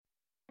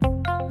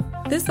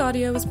This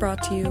audio was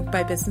brought to you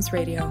by Business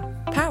Radio,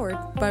 powered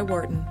by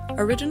Wharton,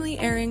 originally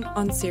airing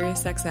on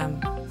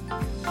SiriusXM.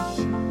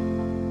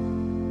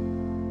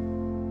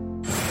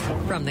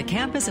 From the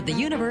campus of the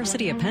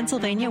University of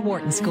Pennsylvania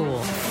Wharton School,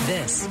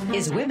 this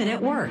is Women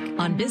at Work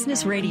on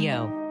Business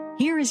Radio.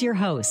 Here is your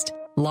host,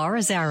 Laura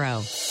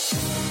Zarrow.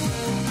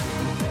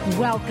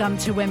 Welcome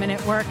to Women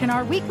at Work and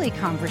our weekly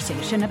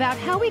conversation about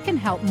how we can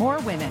help more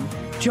women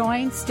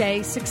join,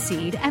 stay,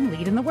 succeed, and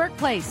lead in the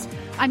workplace.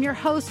 I'm your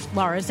host,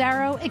 Laura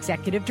Zarrow,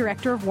 Executive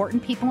Director of Wharton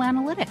People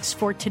Analytics,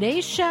 for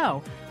today's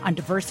show on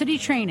diversity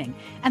training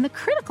and the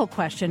critical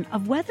question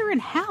of whether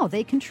and how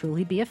they can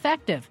truly be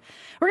effective.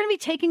 We're going to be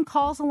taking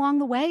calls along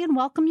the way and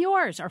welcome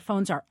yours. Our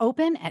phones are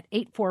open at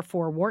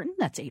 844-WHARTON.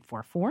 That's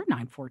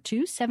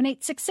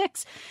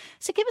 844-942-7866.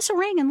 So give us a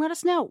ring and let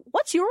us know,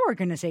 what's your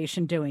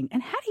organization doing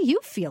and how do you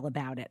feel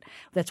about it?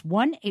 That's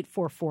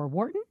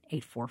 1-844-WHARTON,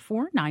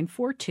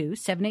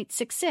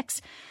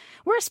 844-942-7866.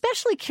 We're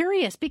especially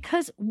curious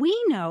because we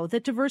know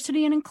that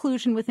diversity and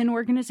inclusion within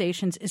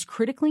organizations is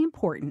critically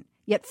important,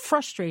 yet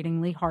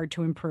frustratingly hard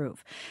to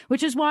improve,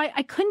 which is why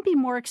I couldn't be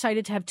more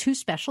excited to have two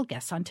special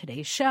guests on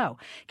today's show,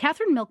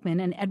 Catherine Milkman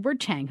and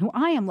Edward Chang, who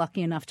I am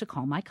lucky enough to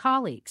call my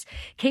colleagues.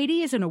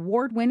 Katy is an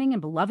award-winning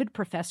and beloved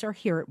professor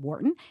here at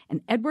Wharton,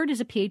 and Edward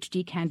is a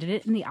PhD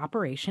candidate in the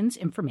Operations,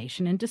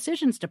 Information, and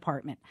Decisions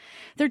Department.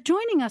 They're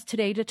joining us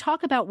today to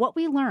talk about what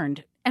we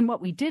learned and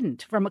what we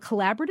didn't from a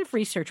collaborative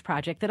research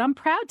project that I'm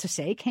proud to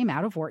say came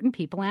out of Wharton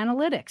People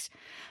Analytics.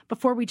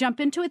 Before we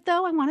jump into it,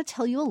 though, I want to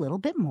tell you a little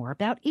bit more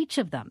about each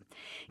of them.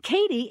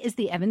 Katy is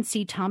the Evan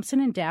C. Thompson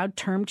Endowed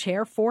Term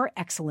Chair for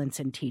Excellence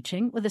in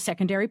Teaching with a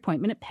secondary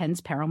appointment at Penn's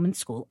Perelman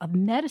School of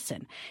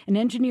Medicine. An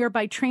engineer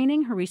by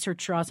training, her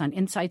research draws on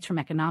insights from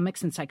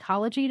economics and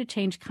psychology to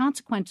change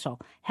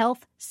consequential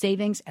health,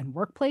 savings, and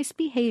workplace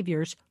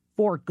behaviors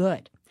for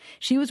good.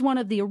 She was one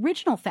of the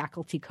original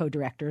faculty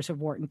co-directors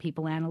of Wharton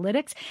People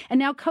Analytics and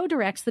now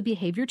co-directs the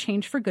Behavior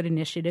Change for Good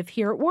initiative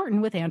here at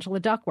Wharton with Angela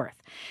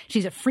Duckworth.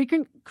 She's a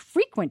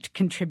frequent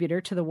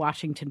contributor to the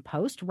Washington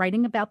Post,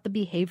 writing about the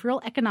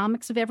behavioral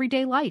economics of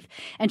everyday life.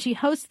 And she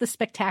hosts the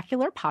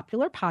spectacular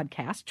popular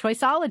podcast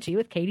Choiceology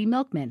with Katy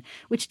Milkman,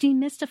 which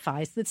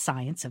demystifies the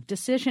science of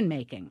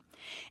decision-making.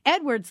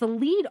 Edward's the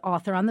lead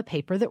author on the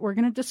paper that we're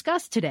going to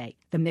discuss today,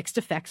 The Mixed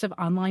Effects of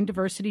Online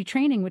Diversity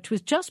Training, which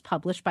was just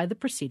published by the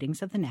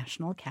Proceedings of the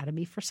National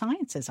Academy for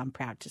Sciences, I'm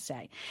proud to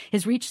say.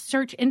 His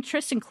research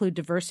interests include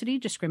diversity,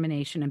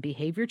 discrimination, and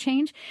behavior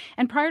change.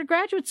 And prior to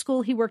graduate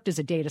school, he worked as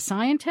a data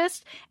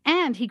scientist,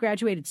 and he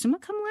graduated summa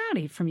cum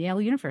laude from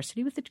Yale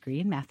University with a degree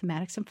in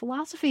mathematics and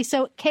philosophy.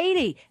 So,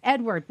 Katy,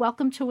 Edward,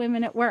 welcome to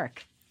Women at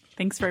Work.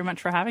 Thanks very much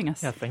for having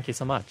us. Yeah, thank you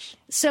so much.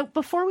 So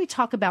before we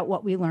talk about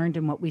what we learned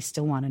and what we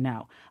still want to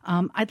know,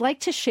 I'd like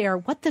to share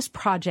what this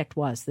project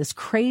was, this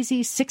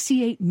crazy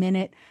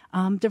 68-minute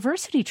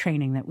diversity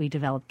training that we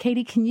developed.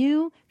 Katy, can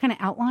you kind of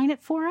outline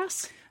it for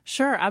us?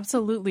 Sure,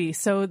 absolutely.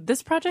 So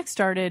this project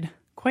started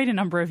quite a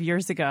number of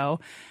years ago.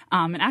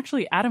 And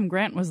actually, Adam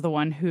Grant was the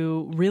one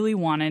who really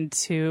wanted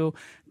to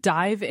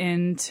dive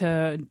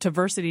into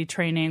diversity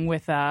training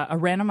with a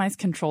randomized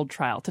controlled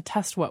trial to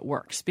test what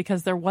works,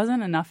 because there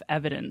wasn't enough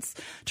evidence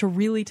to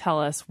really tell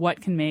us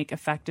what can make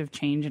effective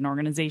change in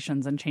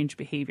organizations and change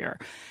behavior.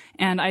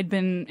 And I'd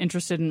been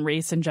interested in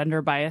race and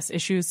gender bias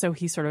issues, so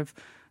he sort of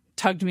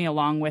tugged me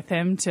along with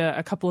him to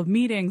a couple of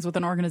meetings with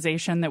an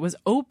organization that was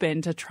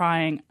open to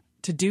trying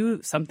to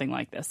do something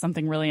like this,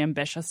 something really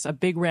ambitious, a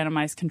big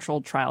randomized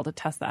controlled trial to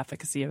test the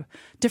efficacy of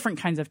different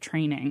kinds of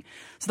training.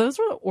 So those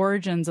were the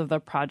origins of the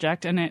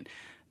project, and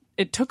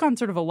it took on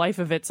sort of a life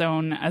of its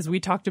own. As we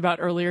talked about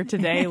earlier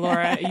today,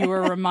 Laura, you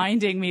were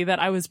reminding me that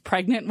I was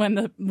pregnant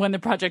when the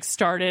project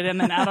started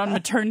and then out on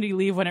maternity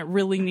leave when it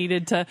really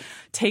needed to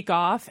take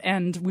off.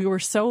 And we were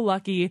so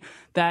lucky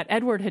that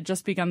Edward had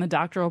just begun the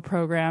doctoral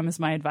program as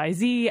my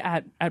advisee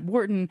at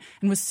Wharton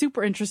and was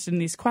super interested in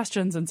these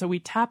questions. And so we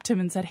tapped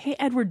him and said, "Hey,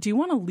 Edward, do you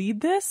want to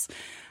lead this?"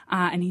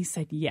 And he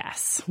said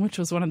yes, which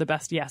was one of the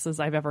best yeses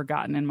I've ever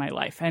gotten in my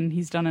life. And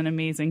he's done an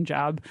amazing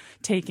job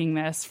taking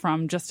this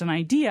from just an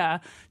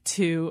idea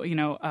to,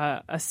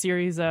 a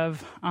series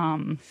of,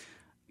 some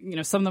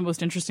of the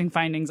most interesting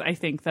findings, I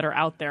think, that are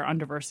out there on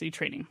diversity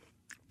training.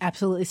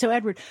 Absolutely. So,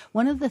 Edward,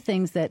 one of the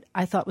things that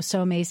I thought was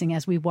so amazing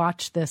as we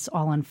watched this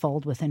all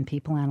unfold within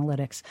People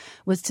Analytics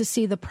was to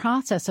see the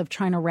process of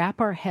trying to wrap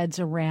our heads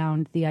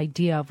around the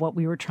idea of what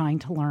we were trying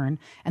to learn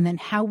and then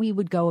how we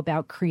would go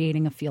about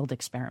creating a field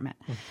experiment.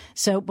 Mm-hmm.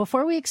 So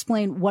before we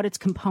explain what its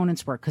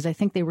components were, because I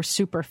think they were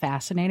super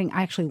fascinating,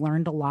 I actually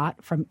learned a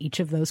lot from each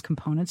of those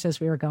components as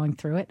we were going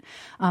through it.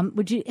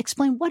 Would you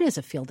explain what is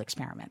a field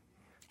experiment?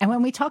 And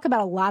when we talk about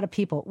a lot of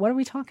people, what are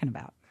we talking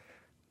about?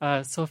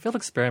 So a field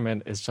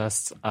experiment is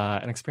just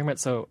an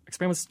experiment. So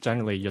experiments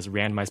generally just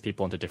randomize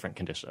people into different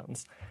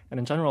conditions. And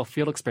in general,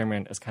 field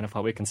experiment is kind of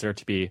what we consider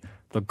to be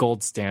the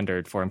gold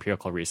standard for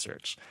empirical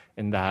research,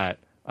 in that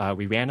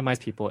we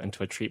randomize people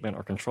into a treatment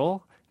or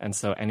control. And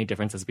so any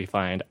differences we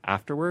find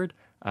afterward,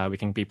 we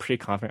can be pretty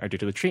confident are due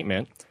to the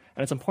treatment.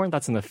 And it's important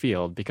that's in the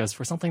field, because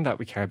for something that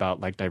we care about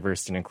like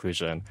diversity and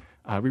inclusion,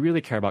 we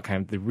really care about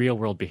kind of the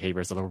real-world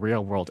behaviors or the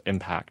real-world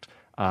impact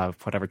of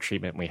whatever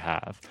treatment we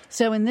have.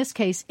 So in this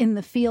case, in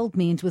the field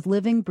means with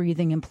living,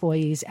 breathing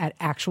employees at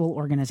actual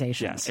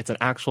organizations. Yes, it's an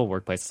actual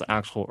workplace. It's an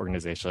actual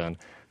organization.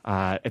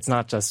 It's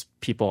not just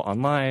people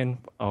online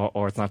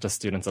or it's not just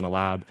students in a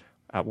lab.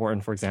 At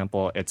Wharton, for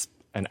example, it's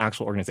an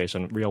actual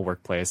organization, real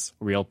workplace,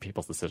 real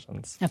people's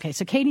decisions. Okay,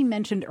 so Katy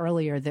mentioned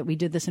earlier that we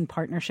did this in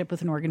partnership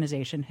with an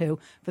organization who,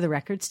 for the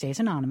record, stays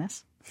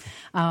anonymous.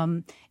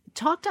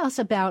 Talk to us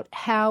about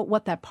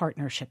what that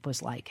partnership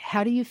was like.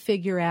 How do you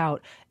figure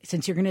out,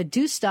 since you're going to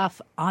do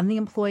stuff on the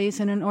employees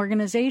in an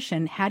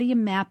organization, how do you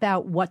map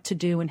out what to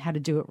do and how to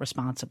do it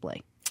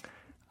responsibly?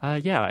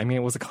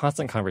 It was a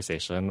constant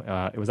conversation.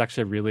 It was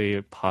actually a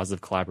really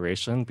positive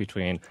collaboration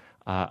between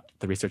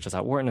the researchers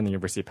at Wharton and the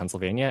University of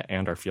Pennsylvania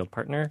and our field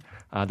partner.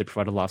 They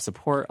provided a lot of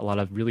support, a lot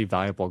of really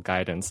valuable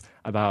guidance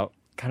about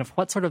kind of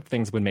what sort of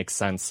things would make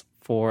sense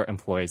for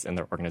employees in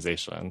their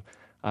organization.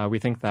 We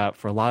think that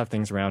for a lot of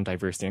things around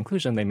diversity and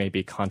inclusion, they may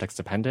be context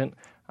dependent.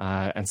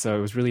 And so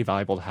it was really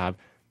valuable to have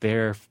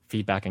their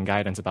feedback and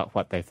guidance about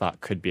what they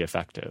thought could be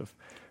effective.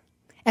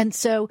 And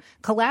so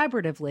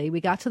collaboratively, we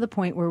got to the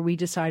point where we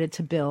decided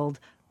to build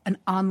an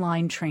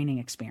online training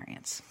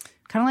experience.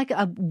 Kind of like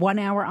a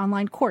 1-hour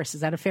online course.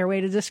 Is that a fair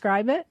way to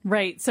describe it?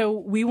 Right. So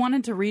we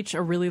wanted to reach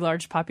a really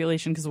large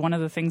population because one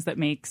of the things that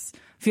makes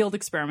field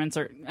experiments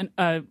are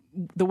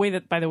the way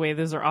that, by the way,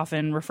 those are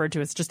often referred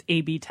to as just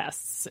A/B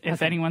tests.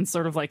 If anyone's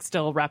sort of like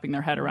still wrapping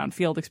their head around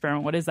field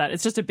experiment, what is that?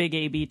 It's just a big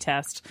A/B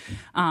test.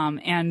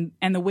 And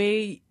the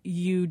way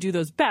you do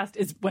those best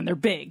is when they're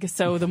big.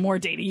 So the more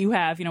data you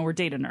have, we're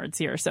data nerds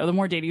here. So the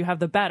more data you have,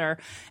 the better.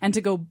 And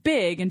to go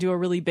big and do a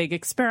really big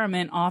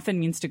experiment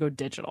often means to go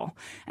digital.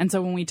 And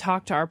so when we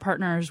talk to our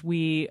partners,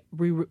 we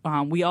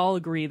all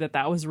agree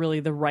that was really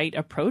the right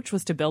approach,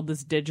 was to build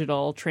this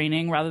digital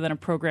training rather than a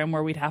program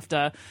where we'd have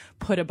to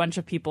put a bunch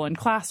of people in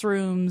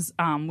classrooms.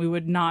 We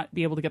would not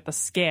be able to get the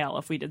scale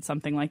if we did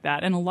something like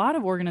that. And a lot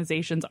of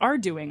organizations are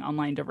doing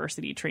online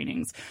diversity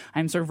trainings.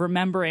 I'm sort of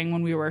remembering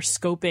when we were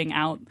scoping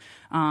out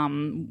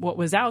what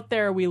was out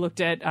there, we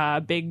looked at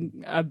a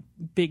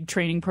big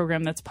training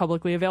program that's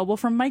publicly available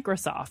from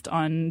Microsoft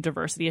on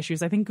diversity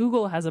issues. I think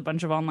Google has a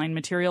bunch of online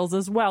materials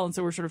as well. And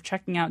so we're sort of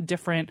checking out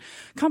different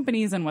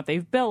companies and what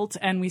they've built.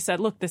 And we said,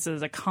 look, this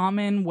is a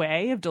common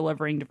way of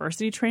delivering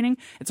diversity training.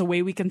 It's a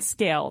way we can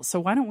scale. So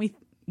why don't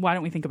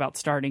we think about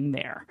starting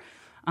there?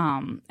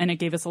 And it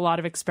gave us a lot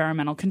of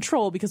experimental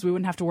control because we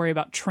wouldn't have to worry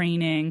about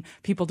training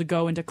people to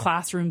go into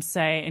classrooms,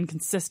 say, and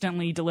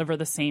consistently deliver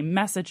the same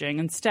messaging.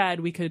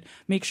 Instead, we could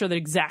make sure that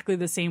exactly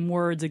the same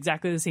words,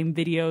 exactly the same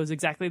videos,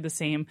 exactly the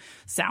same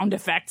sound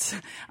effects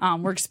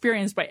were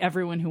experienced by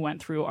everyone who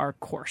went through our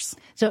course.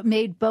 So it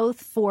made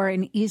both for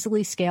an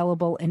easily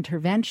scalable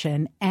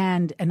intervention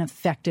and an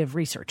effective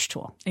research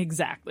tool.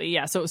 Exactly.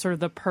 Yeah. So it was sort of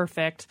the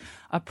perfect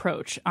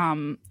approach.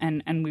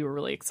 And we were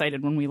really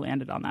excited when we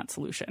landed on that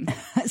solution.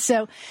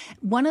 So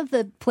one of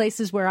the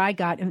places where I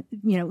got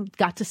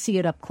to see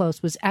it up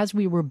close was as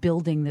we were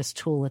building this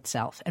tool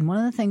itself. And one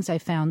of the things I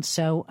found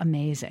so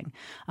amazing,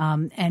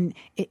 and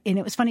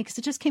it was funny because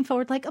it just came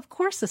forward like, of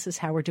course, this is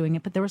how we're doing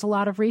it. But there was a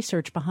lot of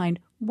research behind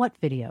what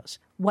videos,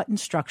 what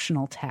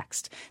instructional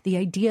text, the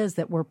ideas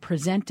that were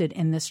presented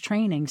in this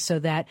training, so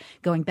that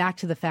going back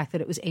to the fact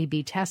that it was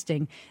A/B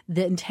testing,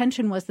 the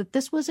intention was that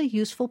this was a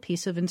useful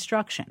piece of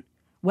instruction.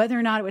 Whether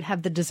or not it would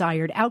have the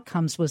desired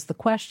outcomes was the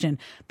question,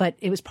 but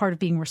it was part of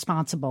being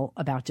responsible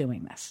about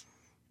doing this.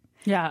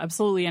 Yeah,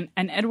 absolutely. And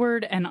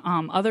Edward and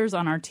others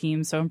on our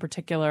team, so in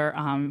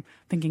particular,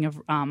 thinking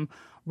of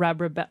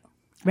Rebelli.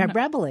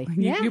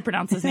 Yeah. You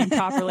pronounced his name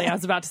properly. I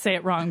was about to say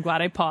it wrong. I'm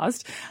glad I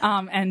paused.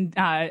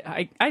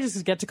 I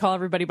just get to call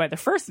everybody by their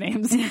first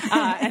names.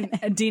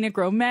 And Dina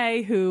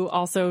Gromay, who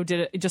also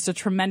did just a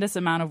tremendous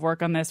amount of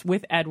work on this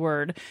with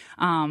Edward,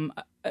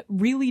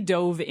 really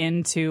dove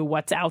into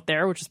what's out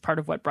there, which is part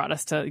of what brought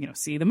us to,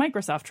 see the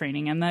Microsoft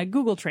training and the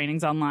Google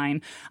trainings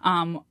online.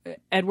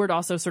 Edward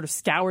also sort of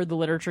scoured the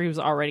literature. He was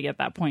already at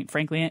that point,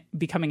 frankly,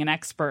 becoming an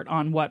expert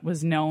on what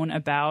was known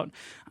about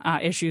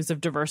issues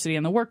of diversity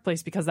in the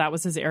workplace, because that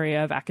was his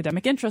area of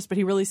academic interest. But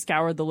he really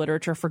scoured the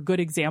literature for good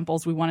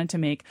examples. We wanted to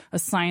make a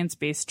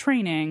science-based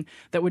training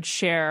that would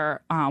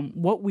share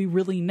what we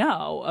really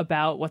know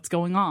about what's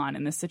going on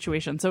in this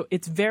situation. So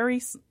it's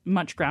very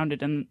much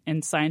grounded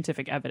in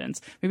scientific evidence.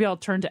 Maybe I'll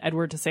turn to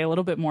Edward to say a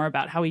little bit more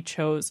about how he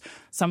chose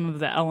some of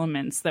the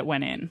elements that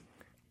went in.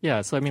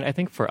 Yeah, so I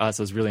think for us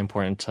it was really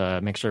important to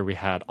make sure we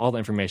had all the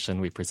information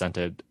we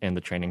presented in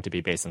the training to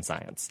be based in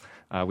science.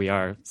 We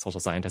are social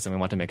scientists, and we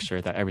want to make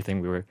sure that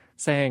everything we were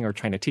saying or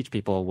trying to teach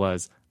people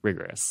was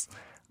rigorous.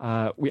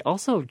 We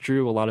also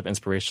drew a lot of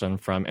inspiration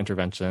from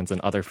interventions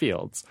in other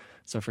fields.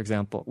 So, for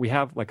example, we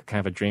have like kind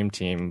of a dream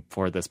team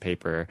for this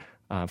paper.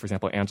 For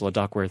example, Angela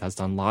Duckworth has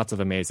done lots of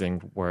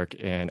amazing work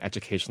in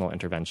educational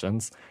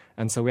interventions.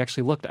 And so we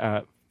actually looked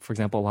at, for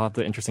example, a lot of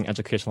the interesting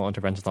educational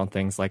interventions on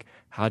things like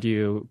how do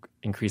you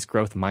increase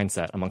growth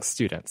mindset amongst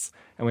students?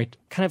 And we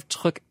kind of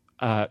took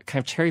kind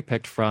of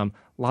cherry-picked from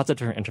lots of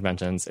different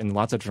interventions in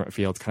lots of different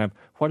fields, kind of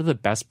what are the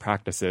best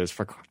practices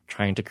for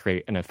trying to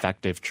create an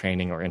effective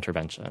training or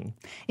intervention.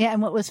 Yeah,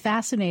 and what was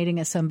fascinating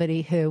as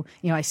somebody who,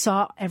 I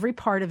saw every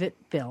part of it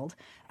build.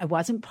 I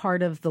wasn't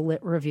part of the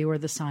lit review or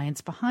the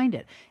science behind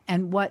it.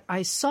 And what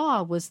I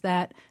saw was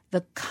that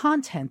the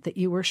content that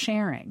you were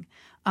sharing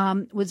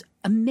was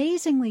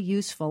amazingly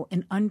useful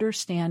in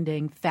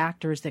understanding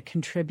factors that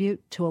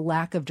contribute to a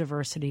lack of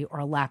diversity or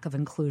a lack of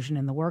inclusion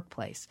in the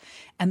workplace.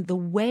 And the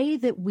way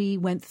that we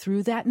went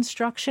through that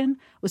instruction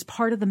was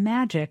part of the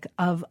magic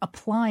of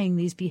applying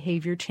these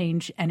behavior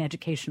change and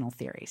educational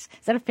theories.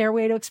 Is that a fair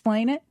way to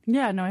explain it?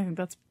 Yeah, no, I think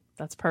that's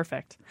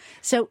perfect.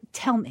 So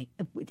tell me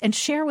and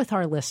share with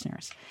our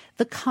listeners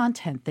the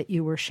content that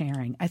you were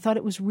sharing. I thought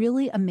it was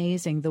really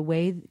amazing the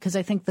way, because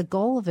I think the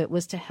goal of it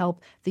was to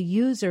help the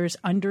users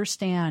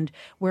understand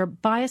where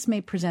bias may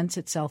present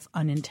itself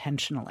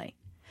unintentionally.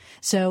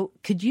 So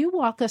could you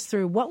walk us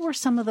through what were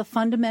some of the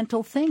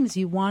fundamental things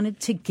you wanted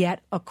to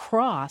get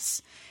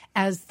across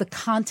as the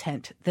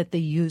content that the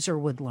user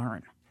would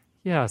learn?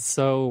 Yeah,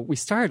 so we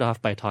started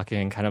off by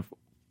talking kind of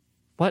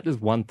what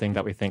is one thing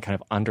that we think kind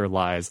of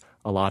underlies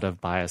a lot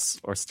of bias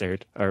or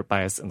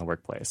bias in the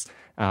workplace.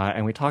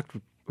 And we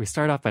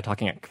started off by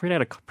talking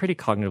at a pretty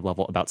cognitive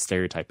level about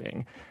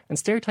stereotyping. And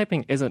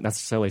stereotyping isn't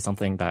necessarily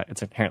something that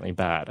it's inherently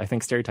bad. I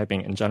think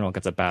stereotyping in general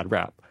gets a bad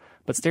rep.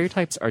 But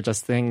stereotypes are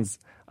just things,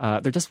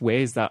 they're just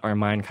ways that our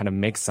mind kind of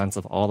makes sense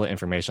of all the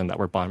information that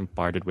we're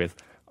bombarded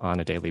with on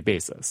a daily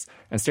basis.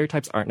 And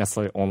stereotypes aren't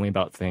necessarily only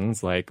about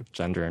things like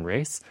gender and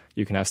race.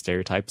 You can have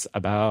stereotypes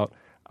about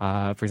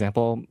for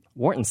example,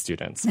 Wharton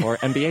students or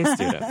MBA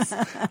students.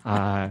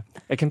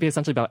 It can be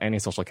essentially about any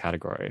social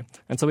category.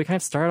 And so we kind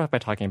of started off by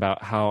talking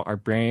about how our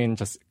brain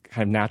just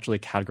kind of naturally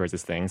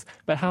categorizes things,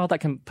 but how that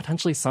can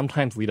potentially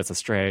sometimes lead us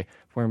astray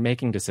when we're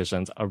making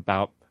decisions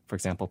about, for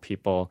example,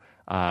 people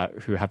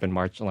who have been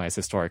marginalized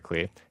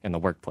historically in the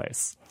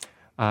workplace.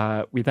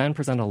 We then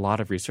presented a lot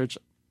of research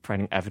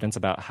providing evidence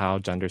about how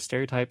gender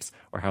stereotypes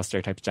or how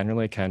stereotypes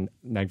generally can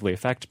negatively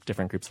affect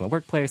different groups in the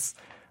workplace.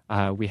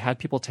 We had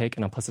people take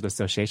an implicit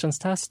associations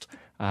test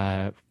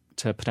to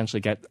potentially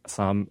get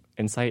some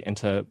insight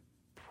into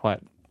what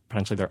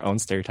potentially their own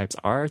stereotypes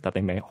are that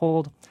they may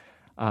hold.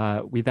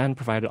 We then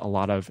provided a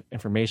lot of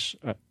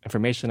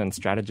information and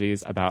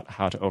strategies about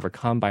how to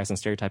overcome bias and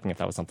stereotyping if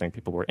that was something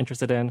people were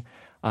interested in.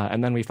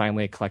 And then we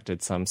finally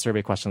collected some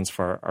survey questions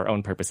for our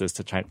own purposes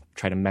to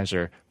try to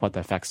measure what the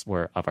effects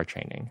were of our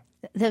training.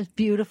 That's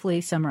beautifully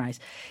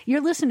summarized.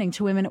 You're listening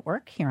to Women at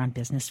Work here on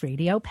Business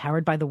Radio,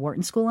 powered by the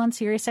Wharton School on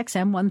Sirius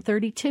XM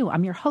 132.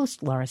 I'm your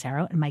host, Laura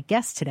Zarrow, and my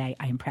guest today,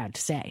 I am proud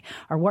to say,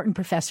 our Wharton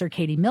professor,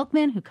 Katy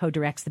Milkman, who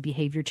co-directs the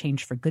Behavior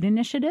Change for Good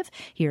initiative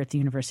here at the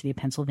University of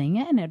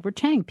Pennsylvania, and Edward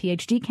Chang,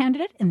 PhD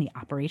candidate in the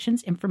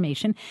Operations,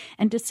 Information,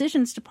 and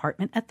Decisions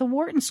Department at the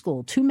Wharton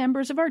School, two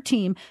members of our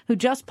team who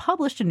just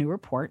published a new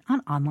report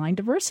on online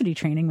diversity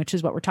training, which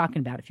is what we're talking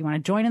about. If you want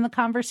to join in the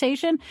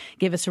conversation,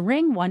 give us a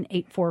ring,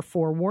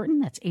 1-844-WHARTON.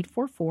 That's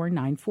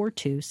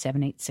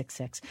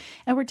 844-942-7866.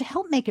 And we're to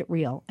help make it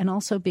real, and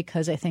also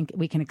because I think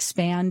we can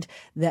expand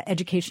the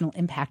educational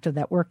impact of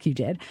that work you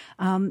did.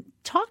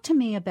 Talk to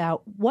me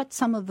about what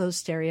some of those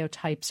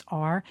stereotypes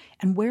are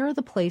and where are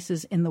the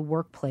places in the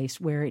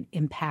workplace where it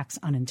impacts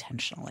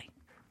unintentionally.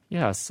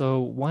 Yeah, so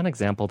one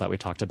example that we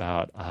talked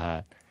about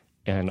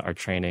in our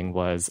training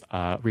was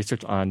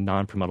research on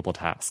non-promotable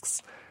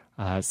tasks.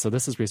 So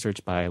this is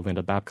research by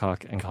Linda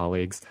Babcock and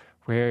colleagues,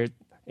 where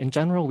in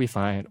general we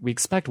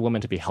expect women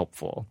to be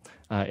helpful.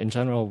 In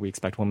general, we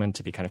expect women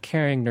to be kind of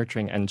caring,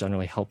 nurturing, and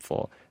generally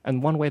helpful.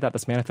 And one way that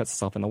this manifests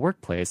itself in the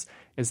workplace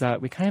is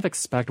that we kind of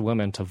expect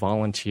women to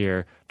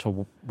volunteer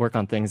to work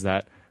on things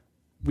that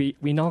we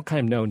all kind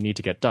of know need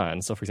to get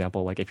done. So, for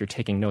example, like if you're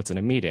taking notes in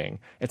a meeting,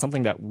 it's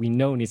something that we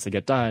know needs to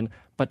get done,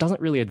 but doesn't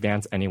really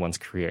advance anyone's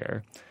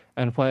career.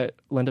 And what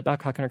Linda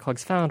Babcock and her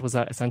colleagues found was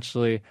that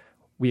essentially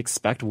we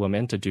expect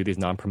women to do these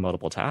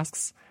non-promotable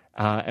tasks,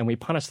 and we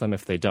punish them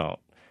if they don't.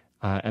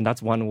 And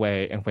that's one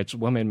way in which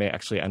women may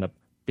actually end up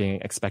being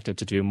expected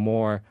to do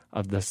more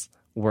of this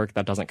work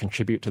that doesn't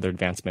contribute to their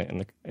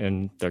advancement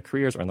in their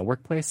careers or in the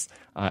workplace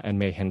and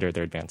may hinder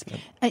their advancement.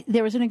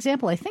 There was an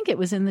example, I think it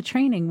was in the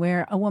training,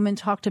 where a woman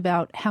talked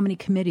about how many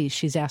committees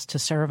she's asked to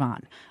serve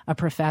on, a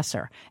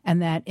professor,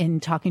 and that in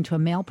talking to a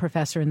male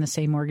professor in the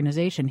same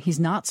organization, he's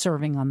not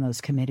serving on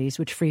those committees,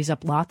 which frees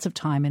up lots of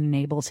time and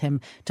enables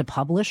him to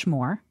publish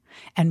more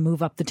and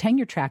move up the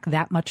tenure track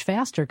that much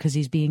faster because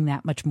he's being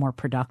that much more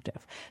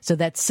productive. So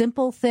that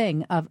simple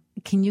thing of,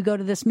 can you go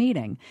to this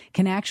meeting,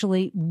 can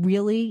actually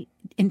really,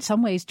 in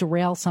some ways,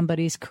 derail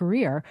somebody's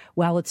career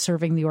while it's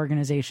serving the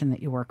organization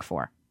that you work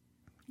for.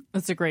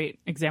 That's a great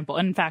example.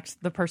 And in fact,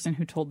 the person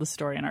who told the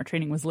story in our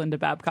training was Linda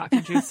Babcock,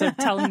 and she was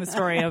telling the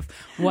story of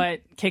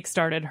what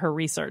kickstarted her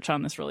research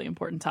on this really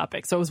important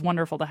topic. So it was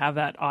wonderful to have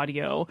that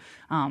audio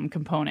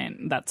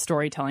component, that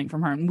storytelling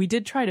from her. And we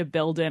did try to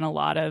build in a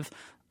lot of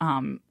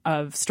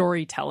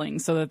storytelling,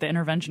 so that the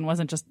intervention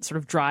wasn't just sort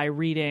of dry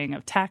reading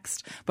of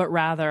text, but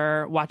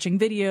rather watching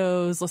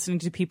videos, listening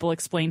to people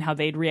explain how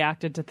they'd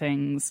reacted to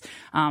things.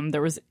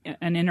 There was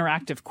an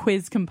interactive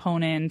quiz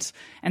component.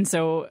 And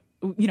so,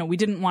 we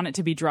didn't want it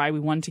to be dry.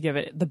 We wanted to give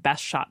it the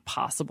best shot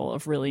possible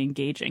of really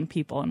engaging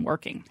people and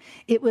working.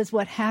 It was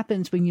what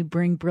happens when you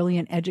bring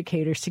brilliant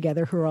educators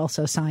together who are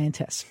also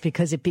scientists,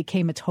 because it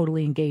became a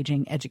totally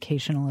engaging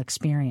educational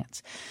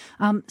experience.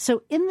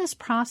 So in this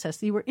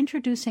process, you were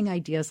introducing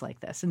ideas like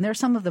this, and there's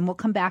some of them. We'll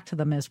come back to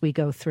them as we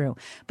go through.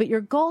 But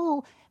your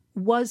goal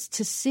was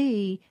to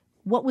see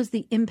what was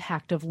the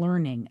impact of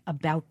learning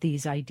about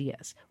these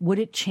ideas? Would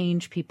it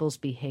change people's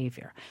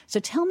behavior?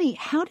 So tell me,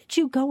 how did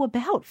you go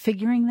about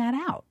figuring that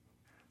out?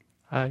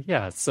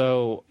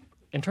 So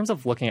in terms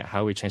of looking at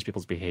how we change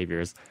people's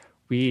behaviors,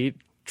 we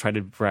tried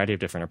a variety of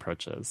different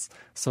approaches.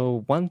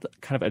 So one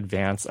kind of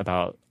advance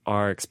about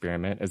our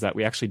experiment is that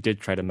we actually did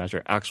try to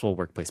measure actual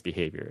workplace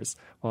behaviors.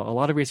 Well, a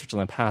lot of research in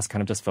the past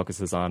kind of just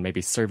focuses on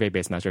maybe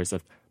survey-based measures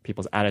of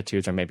people's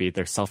attitudes or maybe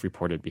their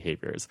self-reported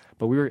behaviors.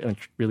 But we were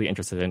really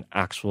interested in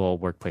actual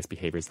workplace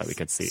behaviors that we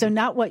could see. So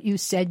not what you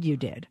said you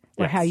did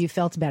or how you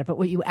felt about it, but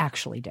what you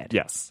actually did.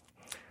 Yes.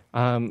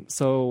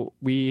 So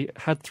we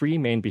had 3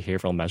 main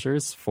behavioral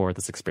measures for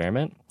this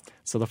experiment.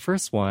 So the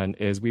first one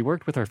is we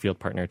worked with our field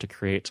partner to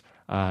create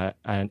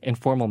an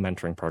informal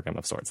mentoring program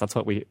of sorts. That's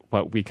what we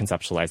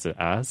conceptualized it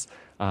as.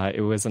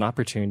 It was an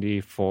opportunity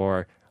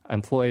for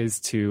employees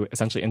to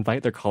essentially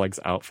invite their colleagues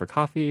out for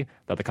coffee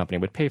that the company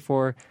would pay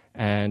for,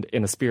 and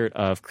in the spirit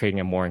of creating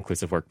a more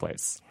inclusive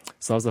workplace.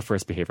 So that was the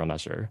first behavioral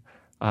measure.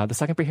 The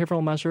second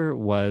behavioral measure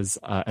was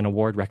an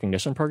award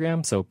recognition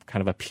program, so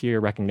kind of a peer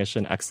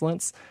recognition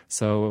excellence.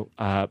 So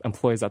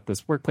employees at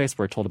this workplace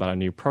were told about a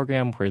new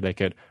program where they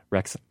could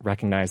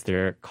recognize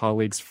their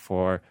colleagues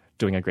for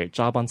doing a great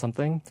job on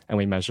something, and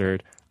we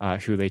measured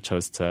who they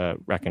chose to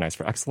recognize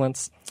for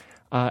excellence.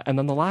 And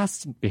then the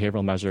last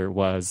behavioral measure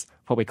was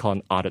what we call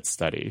an audit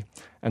study.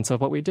 And so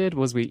what we did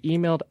was we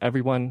emailed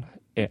everyone,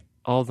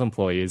 all the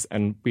employees,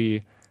 and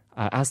we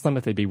asked them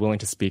if they'd be willing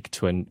to speak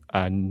to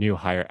a new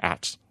hire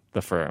at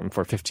the firm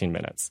for 15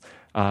 minutes.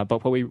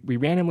 But what we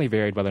randomly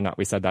varied whether or not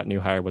we said that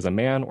new hire was a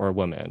man or a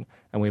woman.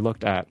 And we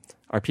looked at,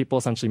 are people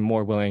essentially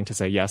more willing to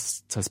say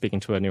yes to speaking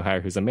to a new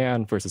hire who's a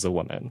man versus a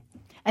woman?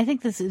 I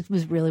think this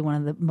was really one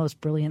of the most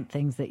brilliant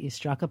things that you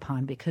struck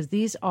upon, because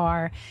these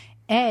are,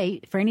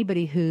 for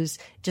anybody who's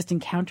just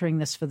encountering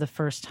this for the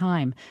first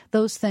time,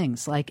 those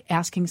things like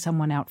asking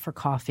someone out for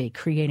coffee,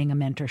 creating a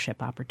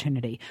mentorship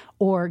opportunity,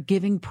 or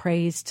giving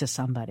praise to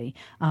somebody,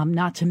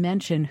 not to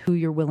mention who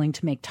you're willing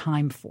to make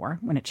time for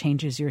when it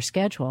changes your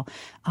schedule,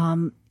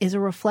 is a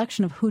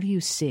reflection of who do you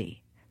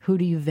see? Who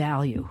do you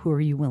value? Who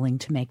are you willing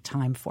to make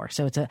time for?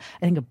 So it's I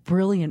think a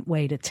brilliant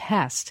way to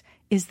test,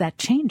 is that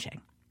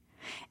changing?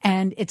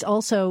 And it's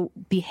also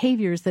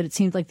behaviors that it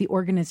seems like the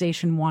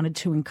organization wanted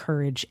to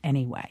encourage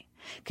anyway.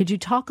 Could you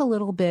talk a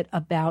little bit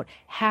about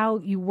how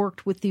you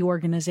worked with the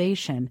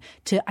organization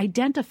to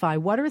identify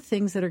what are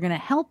things that are going to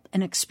help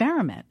an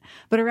experiment,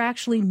 but are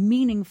actually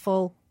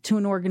meaningful to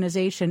an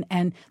organization,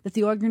 and that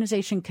the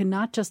organization can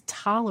not just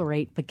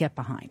tolerate, but get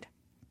behind?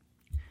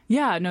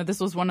 Yeah, no,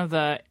 this was one of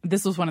the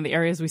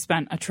areas we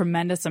spent a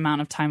tremendous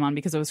amount of time on,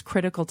 because it was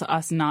critical to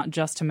us not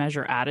just to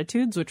measure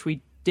attitudes, which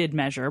we did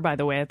measure, by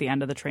the way, at the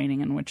end of the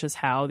training, and which is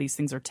how these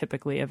things are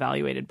typically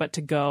evaluated, but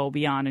to go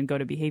beyond and go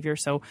to behavior.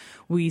 So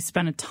we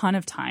spent a ton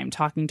of time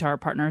talking to our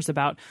partners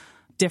about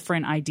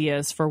different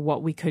ideas for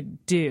what we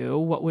could do,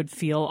 what would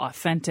feel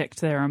authentic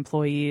to their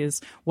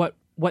employees, what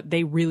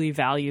they really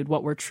valued,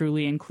 what were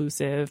truly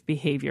inclusive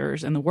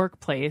behaviors in the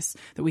workplace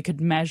that we could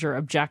measure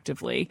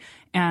objectively.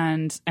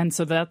 And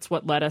so that's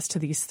what led us to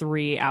these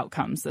 3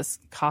 outcomes, this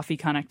coffee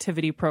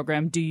connectivity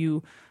program. Do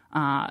you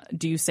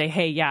say,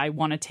 hey, yeah, I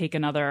want to take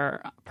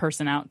another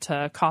person out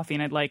to coffee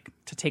and I'd like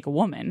to take a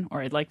woman,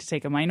 or I'd like to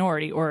take a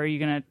minority, or are you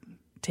going to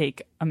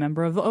take a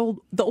member of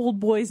the old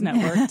boys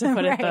network, to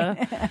put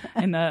it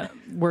in the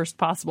worst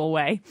possible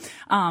way?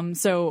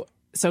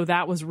 So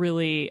that was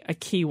really a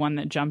key one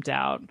that jumped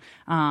out.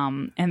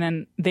 And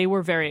then they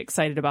were very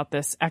excited about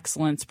this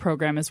excellence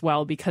program as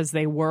well, because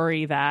they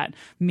worry that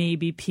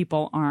maybe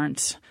people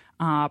aren't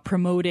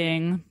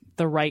promoting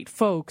the right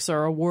folks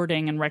or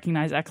awarding and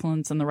recognize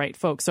excellence in the right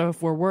folks. So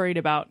if we're worried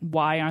about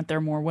why aren't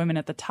there more women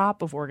at the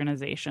top of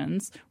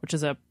organizations, which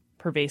is a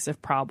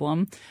pervasive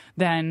problem,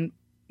 then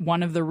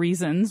one of the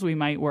reasons we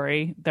might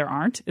worry there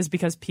aren't is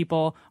because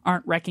people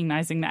aren't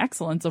recognizing the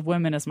excellence of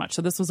women as much.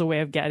 So this was a way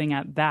of getting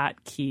at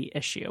that key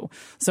issue.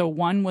 So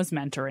 1 was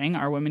mentoring.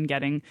 Are women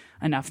getting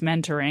enough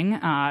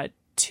mentoring?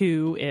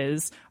 2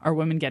 is, are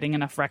women getting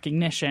enough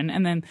recognition?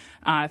 And then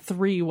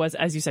 3 was,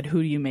 as you said,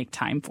 who do you make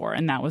time for?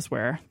 And that was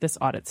where this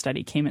audit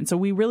study came in. So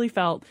we really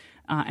felt,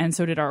 and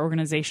so did our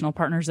organizational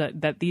partners,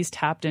 that these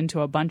tapped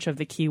into a bunch of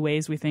the key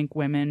ways we think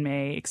women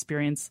may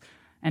experience,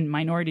 and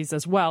minorities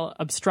as well,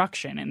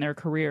 obstruction in their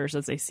careers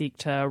as they seek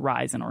to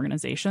rise in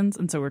organizations.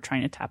 And so we're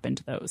trying to tap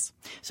into those.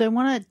 So I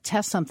want to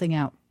test something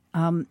out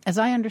As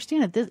I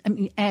understand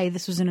it,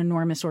 this was an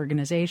enormous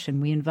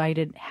organization. We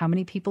invited how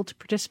many people to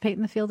participate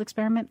in the field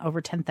experiment?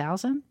 Over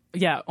 10,000?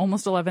 Yeah,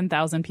 almost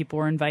 11,000 people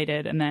were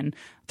invited, and then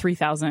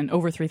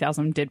over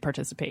 3,000 did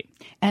participate.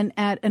 And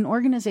at an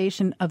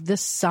organization of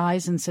this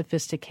size and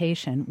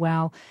sophistication,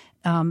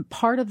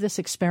 part of this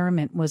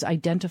experiment was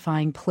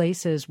identifying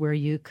places where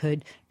you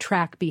could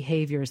track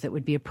behaviors that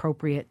would be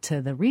appropriate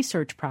to the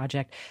research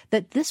project,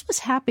 that this was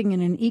happening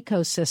in an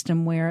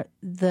ecosystem where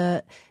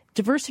the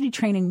diversity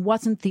training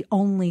wasn't the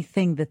only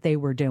thing that they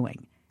were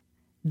doing.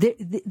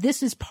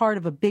 This is part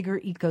of a bigger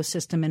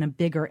ecosystem and a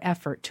bigger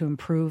effort to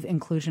improve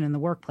inclusion in the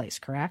workplace,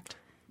 correct?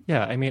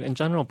 Yeah, I mean, in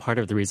general, part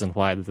of the reason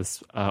why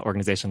this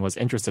organization was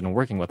interested in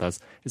working with us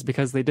is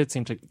because they did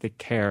seem to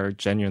care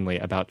genuinely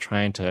about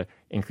trying to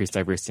increase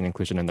diversity and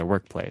inclusion in their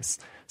workplace.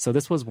 So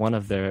this was one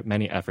of the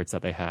many efforts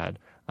that they had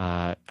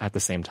at the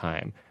same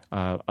time.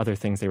 Other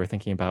things they were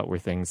thinking about were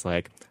things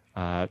like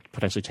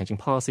potentially changing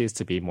policies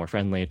to be more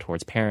friendly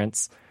towards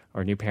parents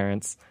or new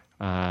parents.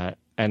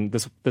 And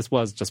this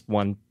was just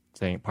one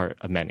part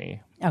of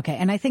many. Okay,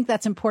 and I think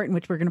that's important,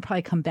 which we're going to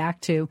probably come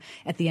back to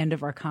at the end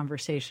of our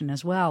conversation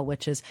as well,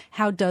 which is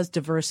how does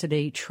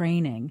diversity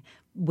training,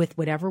 with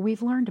whatever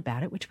we've learned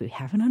about it, which we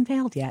haven't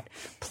unveiled yet,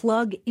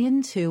 plug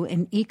into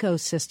an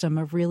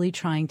ecosystem of really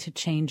trying to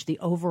change the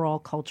overall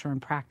culture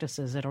and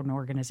practices at an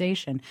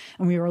organization.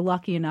 And we were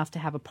lucky enough to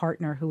have a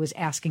partner who was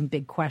asking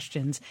big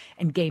questions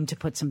and game to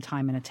put some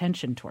time and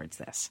attention towards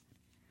this.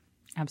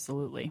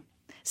 Absolutely.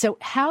 So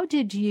how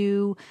did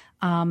you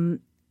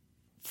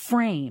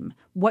frame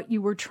what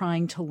you were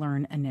trying to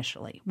learn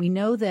initially? We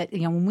know that,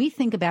 when we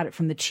think about it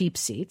from the cheap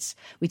seats,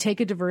 we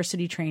take a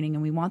diversity training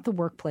and we want the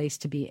workplace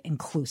to be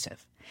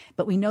inclusive.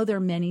 But we know there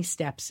are many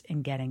steps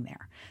in getting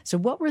there. So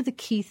what were the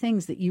key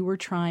things that you were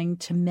trying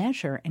to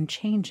measure and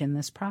change in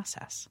this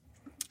process?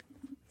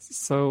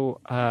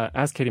 So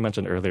as Katy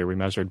mentioned earlier, we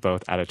measured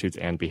both attitudes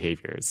and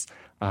behaviors.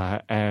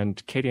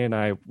 And Katy and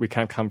I, we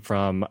kind of come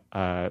from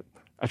a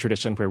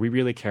tradition where we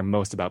really care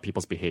most about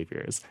people's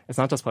behaviors. It's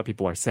not just what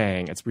people are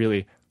saying, it's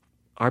really,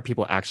 are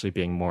people actually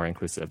being more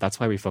inclusive? That's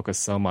why we focus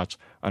so much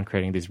on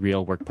creating these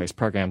real workplace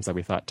programs that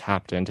we thought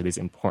tapped into these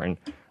important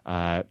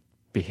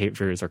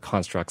behaviors or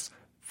constructs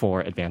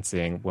for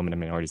advancing women and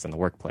minorities in the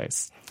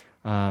workplace.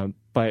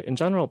 But in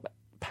general,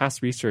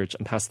 past research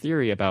and past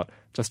theory about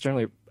just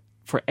generally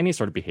for any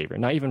sort of behavior,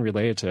 not even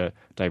related to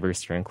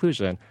diversity or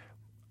inclusion,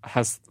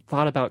 has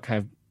thought about kind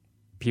of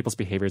people's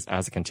behaviors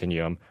as a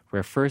continuum,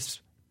 where first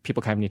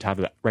people kind of need to have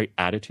the right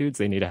attitudes.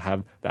 They need to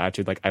have the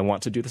attitude like, I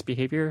want to do this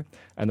behavior.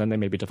 And then they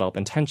maybe develop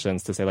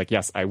intentions to say like,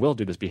 yes, I will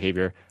do this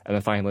behavior. And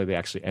then finally, they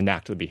actually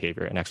enact the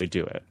behavior and actually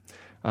do it.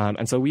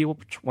 And so we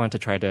want to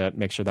try to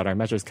make sure that our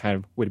measures kind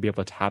of would be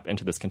able to tap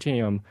into this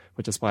continuum,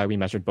 which is why we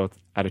measured both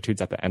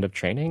attitudes at the end of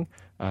training,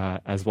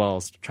 as well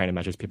as trying to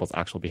measure people's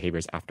actual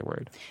behaviors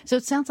afterward. So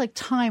it sounds like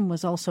time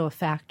was also a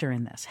factor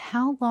in this.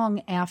 How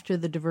long after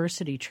the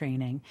diversity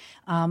training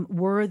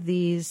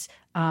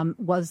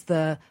was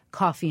the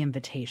coffee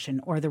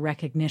invitation or the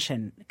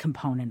recognition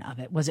component of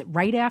it? Was it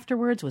right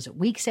afterwards? Was it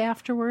weeks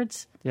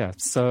afterwards? Yeah,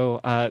 so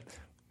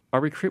our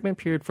recruitment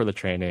period for the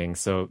training,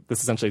 so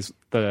this essentially,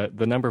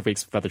 the number of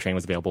weeks that the training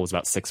was available was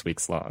about 6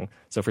 weeks long.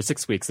 So for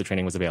 6 weeks, the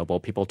training was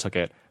available. People took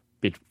it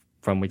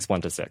from weeks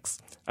 1 to 6.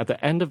 At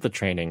the end of the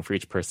training for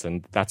each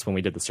person, that's when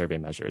we did the survey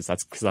measures.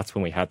 That's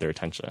when we had their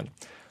attention.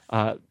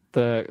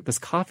 This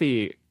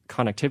coffee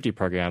connectivity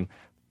program,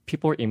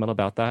 people were emailed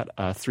about that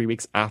 3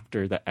 weeks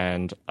after the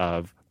end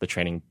of the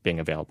training being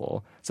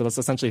available. So that's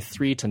essentially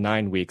 3 to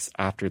 9 weeks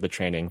after the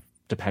training,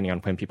 depending on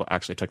when people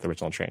actually took the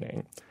original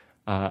training.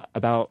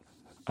 About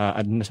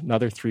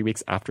another 3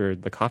 weeks after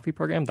the coffee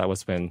program, that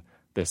was when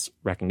this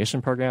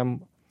recognition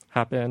program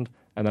happened.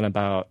 And then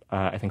about,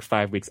 I think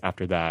 5 weeks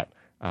after that,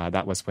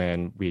 that was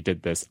when we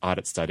did this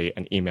audit study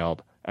and emailed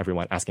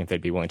everyone asking if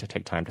they'd be willing to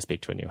take time to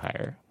speak to a new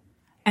hire.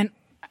 And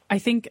I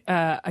think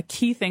a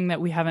key thing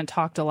that we haven't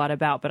talked a lot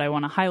about, but I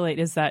want to highlight,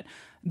 is that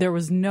there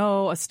was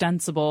no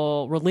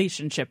ostensible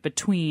relationship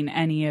between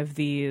any of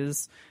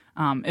these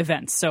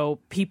events. So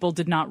people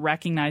did not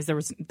recognize, there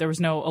was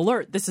no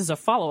alert. This is a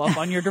follow-up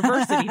on your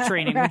diversity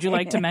training. Right. Would you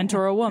like to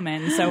mentor a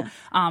woman? So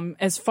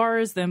as far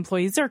as the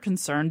employees are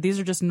concerned, these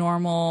are just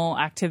normal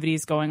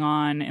activities going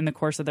on in the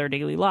course of their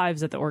daily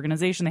lives at the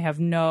organization. They have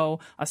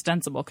no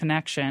ostensible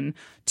connection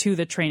to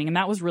the training. And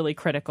that was really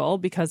critical,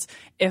 because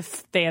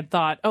if they had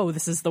thought, oh,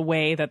 this is the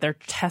way that they're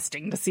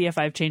testing to see if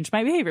I've changed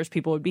my behaviors,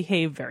 people would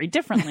behave very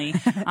differently.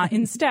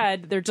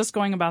 Instead, they're just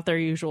going about their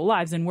usual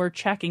lives, and we're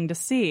checking to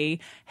see,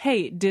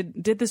 hey,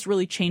 did this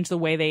really change the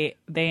way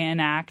they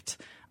enact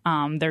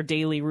their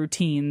daily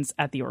routines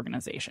at the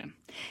organization?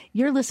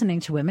 You're listening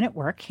to Women at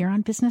Work here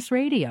on Business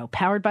Radio,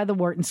 powered by the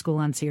Wharton School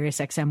on Sirius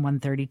XM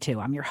 132.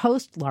 I'm your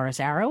host, Laura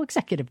Zarrow,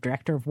 Executive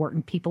Director of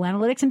Wharton People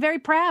Analytics, and very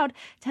proud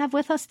to have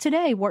with us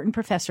today Wharton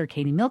Professor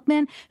Katy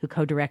Milkman, who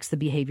co-directs the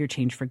Behavior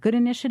Change for Good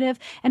initiative,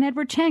 and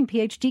Edward Chang,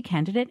 PhD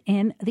candidate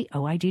in the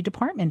OID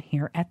department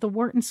here at the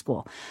Wharton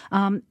School.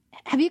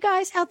 Have you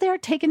guys out there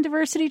taken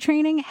diversity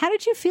training? How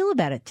did you feel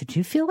about it? Did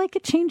you feel like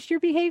it changed your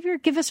behavior?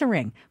 Give us a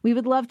ring. We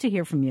would love to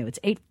hear from you. It's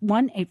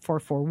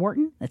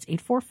 844-WHARTON. That's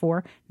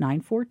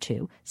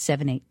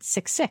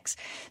 844-942-7866.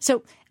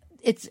 So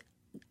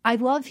I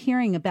love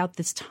hearing about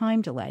this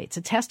time delay. It's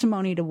a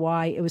testimony to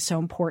why it was so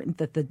important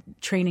that the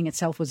training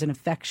itself was an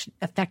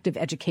effective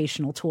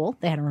educational tool.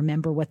 They had to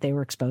remember what they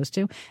were exposed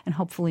to and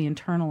hopefully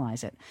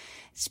internalize it.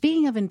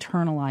 Speaking of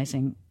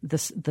internalizing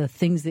the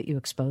things that you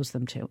expose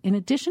them to, in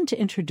addition to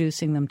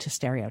introducing them to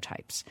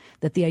stereotypes,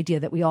 that the idea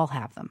that we all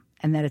have them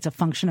and that it's a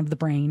function of the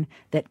brain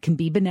that can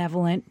be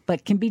benevolent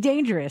but can be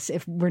dangerous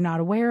if we're not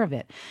aware of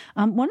it.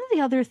 One of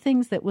the other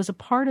things that was a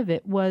part of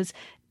it was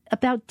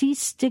about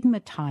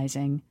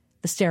destigmatizing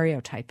the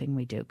stereotyping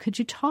we do. Could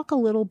you talk a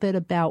little bit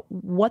about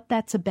what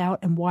that's about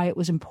and why it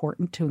was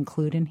important to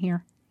include in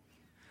here?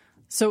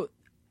 So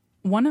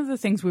one of the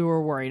things we were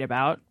worried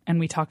about, and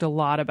we talked a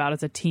lot about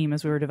as a team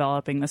as we were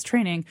developing this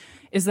training,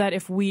 is that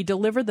if we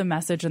delivered the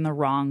message in the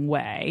wrong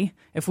way,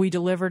 if we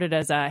delivered it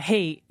as a,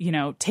 hey,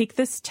 take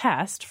this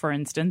test, for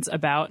instance,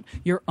 about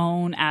your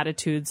own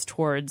attitudes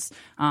towards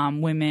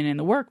women in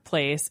the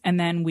workplace, and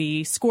then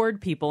we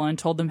scored people and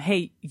told them,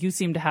 hey, you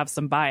seem to have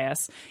some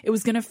bias, it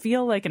was going to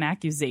feel like an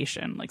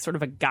accusation, like sort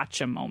of a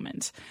gotcha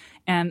moment.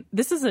 And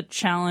this is a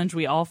challenge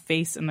we all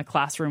face in the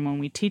classroom when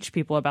we teach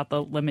people about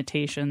the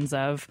limitations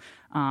of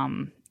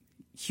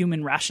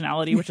human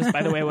rationality, which is,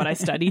 by the way, what I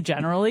study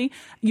generally.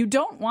 You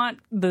don't want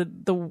the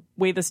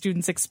way the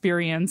students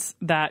experience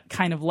that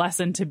kind of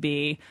lesson to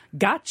be,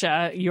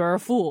 gotcha, you're a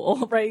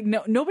fool, right?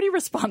 No, nobody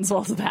responds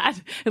well to that.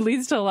 It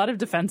leads to a lot of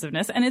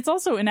defensiveness. And it's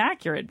also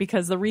inaccurate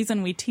because the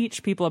reason we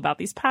teach people about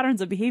these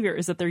patterns of behavior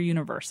is that they're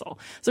universal.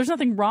 So there's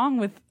nothing wrong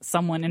with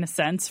someone, in a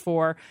sense,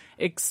 for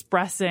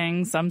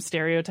expressing some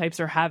stereotypes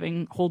or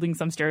holding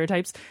some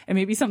stereotypes. It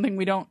may be something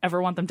we don't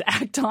ever want them to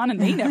act on and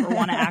they never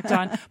want to act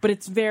on, but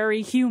it's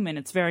very human.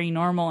 It's very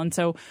normal. And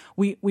so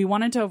we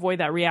wanted to avoid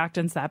that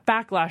reactance, that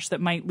backlash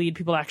that might lead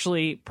people to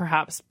actually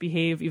perhaps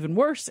behave even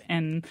worse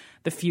in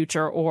the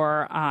future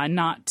or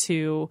not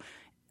to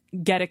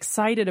get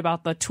excited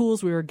about the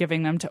tools we were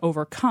giving them to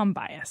overcome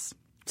bias.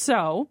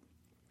 So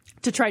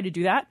to try to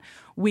do that,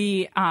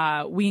 we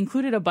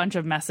included a bunch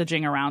of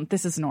messaging around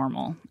this is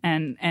normal.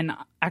 And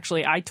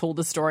actually, I told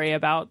a story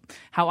about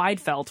how I'd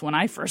felt when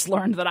I first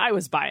learned that I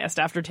was biased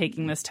after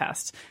taking this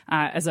test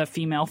as a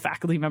female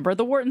faculty member at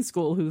the Wharton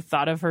School who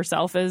thought of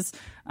herself as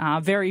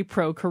very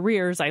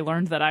pro-careers. I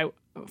learned that I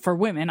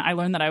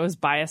was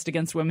biased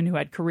against women who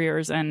had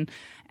careers, and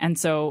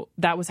so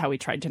that was how we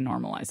tried to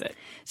normalize it.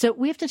 So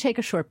we have to take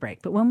a short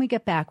break, but when we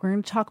get back, we're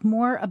going to talk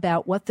more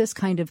about what this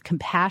kind of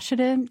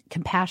compassionate,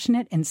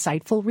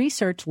 insightful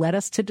research led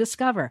us to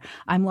discover.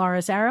 I'm Laura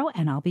Zarrow,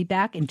 and I'll be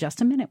back in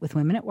just a minute with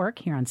Women at Work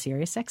here on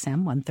Sirius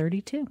XM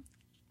 132.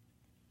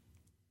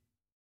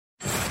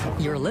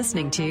 You're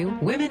listening to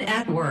Women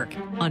at Work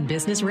on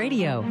Business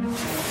Radio.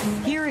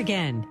 Here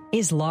again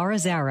is Laura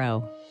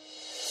Zarrow.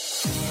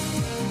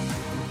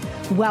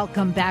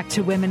 Welcome back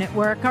to Women at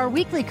Work, our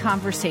weekly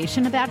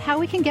conversation about how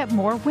we can get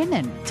more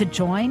women to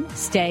join,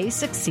 stay,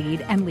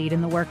 succeed, and lead in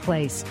the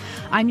workplace.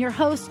 I'm your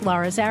host,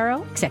 Laura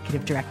Zarrow,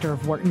 Executive Director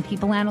of Wharton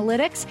People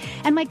Analytics,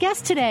 and my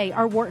guests today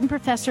are Wharton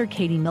Professor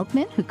Katy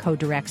Milkman, who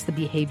co-directs the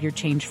Behavior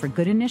Change for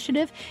Good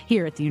initiative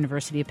here at the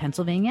University of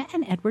Pennsylvania,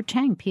 and Edward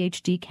Chang,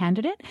 PhD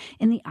candidate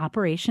in the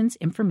Operations,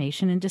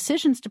 Information, and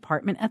Decisions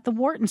Department at the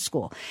Wharton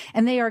School.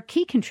 And they are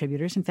key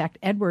contributors. In fact,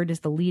 Edward is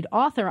the lead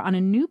author on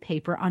a new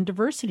paper on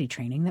diversity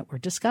training that we're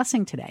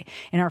discussing today.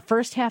 In our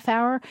first half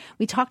hour,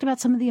 we talked about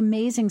some of the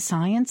amazing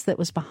science that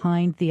was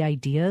behind the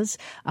ideas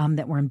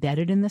that were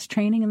embedded in this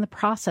training and the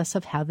process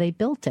of how they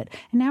built it.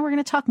 And now we're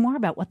going to talk more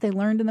about what they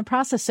learned in the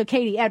process. So,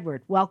 Katy,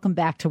 Edward, welcome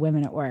back to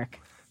Women at Work.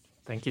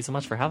 Thank you so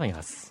much for having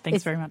us.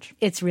 Thanks very much.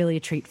 It's really a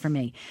treat for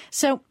me.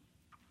 So,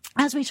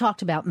 as we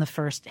talked about in the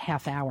first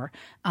half hour,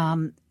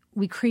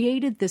 we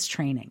created this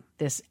training,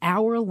 this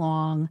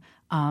hour-long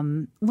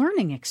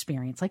learning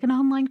experience, like an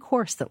online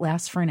course that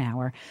lasts for an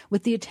hour,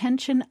 with the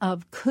intention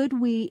of could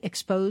we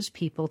expose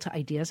people to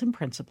ideas and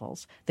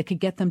principles that could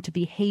get them to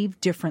behave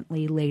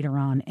differently later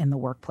on in the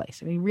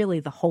workplace. I mean,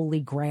 really the holy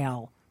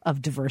grail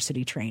of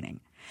diversity training.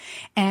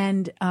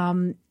 And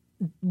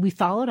we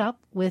followed up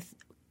with,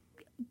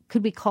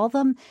 could we call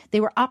them,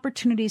 they were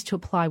opportunities to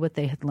apply what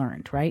they had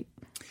learned, right?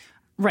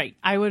 Right.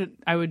 I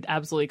would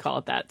absolutely call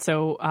it that.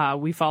 So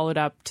we followed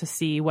up to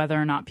see whether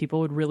or not people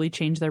would really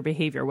change their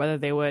behavior, whether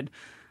they would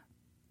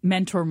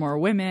mentor more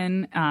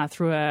women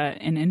through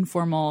an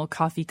informal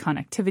coffee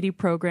connectivity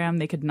program.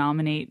 They could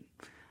nominate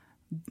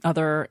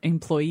other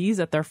employees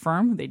at their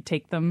firm. They'd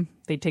take them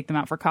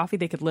out for coffee.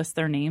 They could list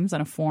their names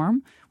on a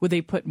form. Would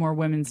they put more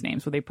women's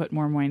names? Would they put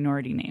more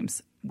minority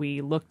names?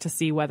 We looked to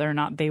see whether or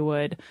not they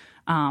would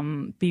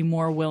be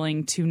more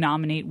willing to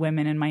nominate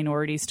women and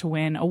minorities to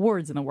win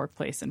awards in the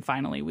workplace. And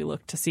finally, we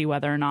looked to see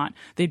whether or not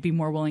they'd be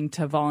more willing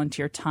to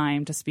volunteer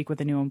time to speak with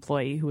a new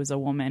employee who is a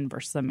woman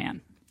versus a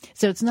man.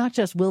 So it's not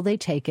just will they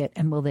take it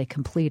and will they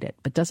complete it,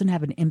 but doesn't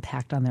have an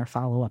impact on their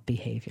follow-up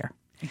behavior.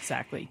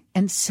 Exactly.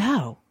 And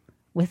so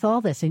with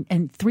all this,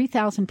 and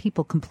 3,000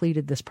 people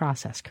completed this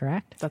process,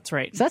 correct? That's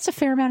right. So that's a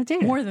fair amount of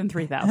data. More than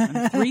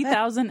 3,000.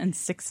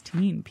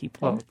 3,016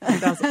 people.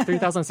 Well,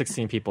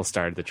 3,016 people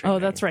started the training. Oh,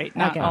 that's right.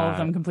 Not all of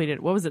them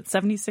completed. What was it,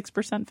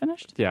 76%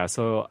 finished? Yeah,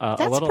 so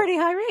that's a pretty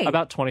high rate.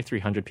 About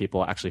 2,300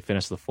 people actually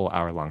finished the full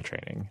hour-long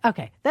training.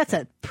 Okay, that's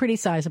a pretty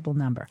sizable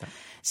number.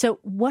 So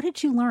what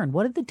did you learn?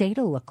 What did the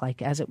data look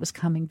like as it was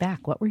coming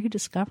back? What were you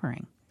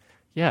discovering?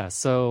 Yeah,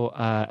 so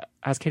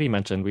as Katy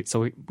mentioned,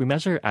 we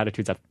measure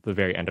attitudes at the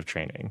very end of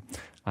training.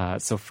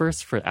 So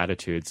first, for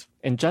attitudes,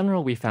 in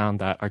general, we found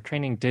that our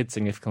training did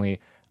significantly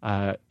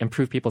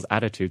improve people's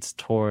attitudes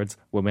towards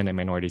women and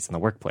minorities in the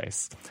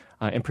workplace.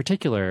 In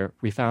particular,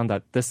 we found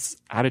that this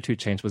attitude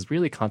change was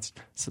really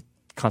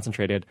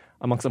concentrated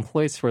amongst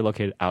employees who are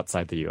located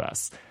outside the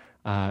U.S.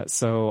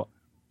 So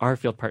our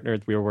field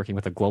partners, we were working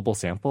with a global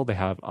sample. They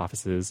have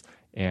offices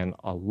in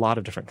a lot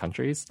of different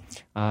countries.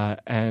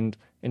 And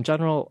in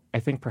general, I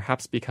think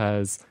perhaps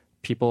because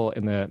people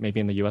maybe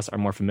in the U.S. are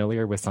more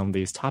familiar with some of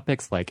these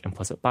topics like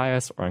implicit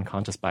bias or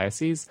unconscious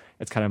biases,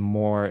 it's kind of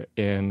more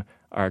in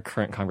our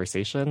current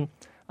conversation.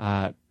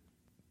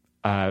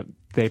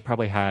 They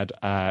probably had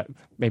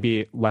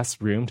maybe less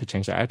room to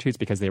change their attitudes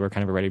because they were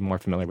kind of already more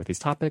familiar with these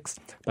topics.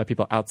 But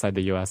people outside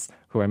the U.S.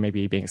 who are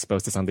maybe being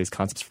exposed to some of these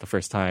concepts for the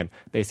first time,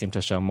 they seem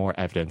to show more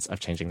evidence of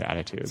changing their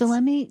attitudes. So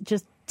let me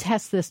just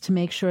test this to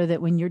make sure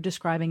that when you're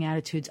describing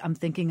attitudes, I'm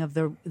thinking of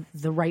the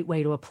right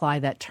way to apply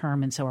that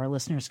term and so our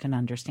listeners can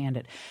understand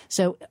it.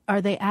 So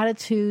are they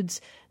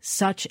attitudes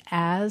such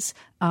as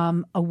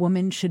a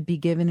woman should be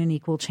given an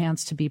equal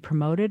chance to be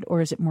promoted,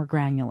 or is it more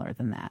granular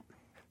than that?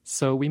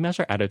 So we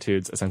measure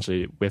attitudes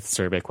essentially with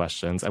survey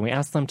questions, and we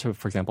ask them to,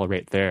 for example,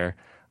 rate their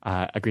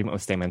agreement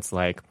with statements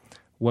like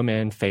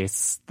women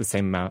face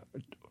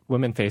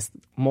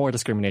more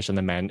discrimination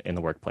than men in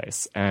the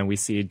workplace. And we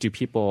see, do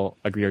people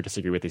agree or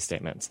disagree with these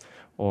statements?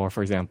 Or,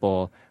 for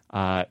example,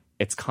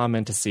 it's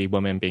common to see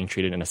women being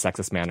treated in a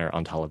sexist manner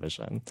on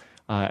television.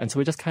 And so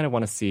we just kind of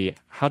want to see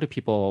how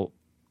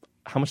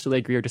much do they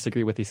agree or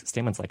disagree with these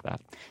statements like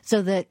that?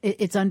 So that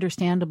it's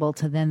understandable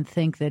to then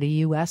think that a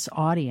U.S.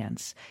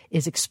 audience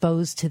is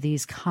exposed to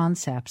these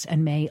concepts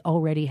and may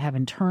already have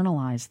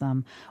internalized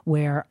them,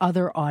 where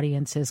other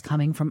audiences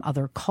coming from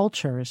other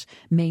cultures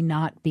may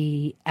not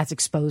be as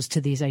exposed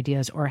to these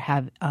ideas or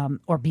have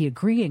or be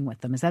agreeing with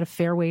them. Is that a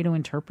fair way to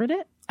interpret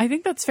it? I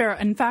think that's fair.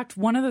 In fact,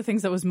 one of the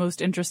things that was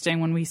most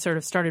interesting when we sort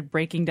of started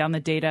breaking down the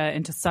data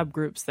into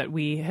subgroups that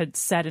we had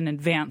said in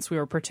advance we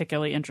were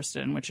particularly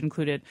interested in, which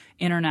included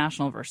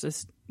international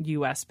versus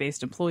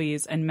U.S.-based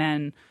employees and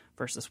men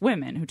versus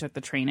women who took the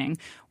training.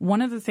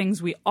 One of the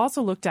things we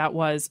also looked at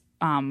was,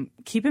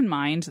 keep in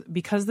mind,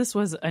 because this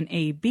was an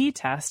A-B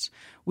test,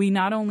 we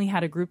not only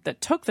had a group that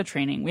took the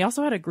training, we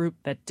also had a group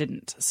that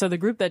didn't. So the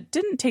group that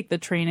didn't take the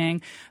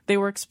training, they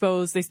were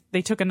exposed.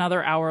 They took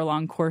another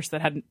hour-long course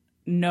that had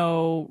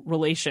no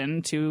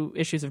relation to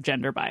issues of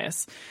gender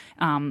bias.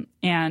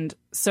 And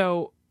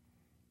so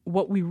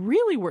what we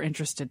really were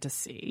interested to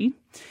see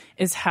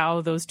is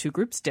how those two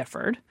groups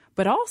differed.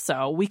 But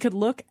also we could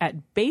look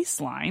at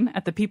baseline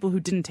at the people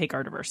who didn't take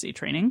our diversity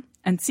training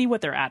and see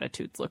what their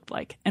attitudes looked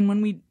like. And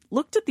when we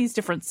looked at these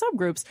different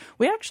subgroups,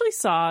 we actually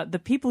saw the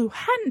people who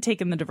hadn't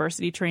taken the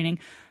diversity training,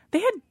 they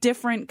had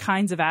different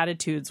kinds of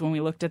attitudes when we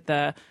looked at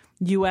the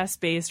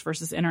U.S.-based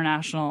versus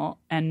international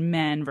and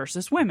men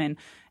versus women.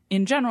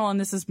 In general, and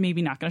this is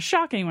maybe not going to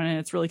shock anyone, and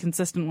it's really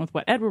consistent with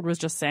what Edward was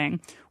just saying,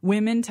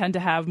 women tend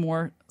to have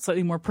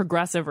slightly more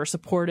progressive or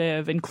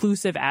supportive,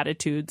 inclusive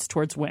attitudes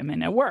towards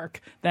women at work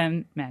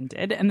than men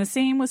did. And the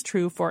same was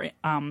true for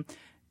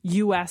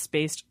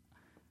U.S.-based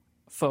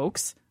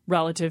folks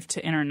relative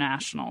to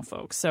international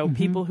folks. So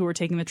people who were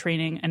taking the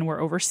training and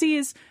were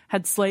overseas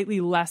had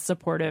slightly less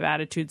supportive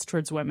attitudes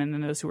towards women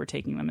than those who were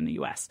taking them in the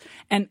U.S.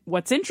 And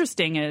what's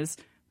interesting is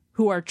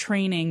who are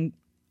training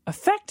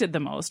affected the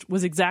most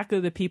was exactly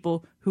the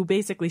people who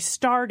basically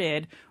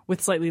started with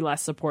slightly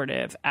less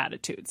supportive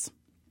attitudes.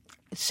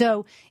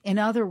 So, in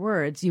other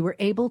words, you were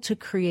able to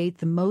create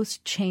the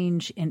most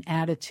change in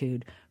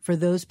attitude for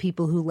those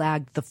people who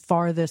lagged the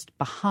farthest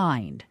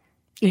behind.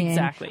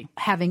 Exactly.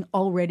 Having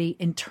already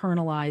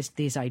internalized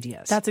these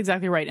ideas. That's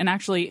exactly right. And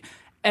actually,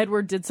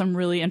 Edward did some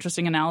really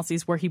interesting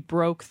analyses where he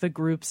broke the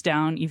groups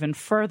down even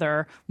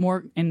further,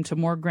 into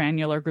more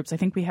granular groups. I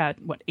think we had,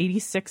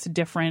 86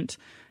 different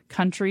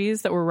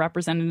countries that were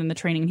represented in the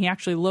training. He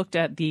actually looked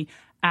at the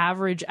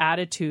average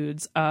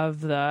attitudes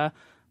of the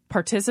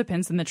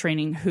participants in the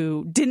training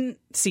who didn't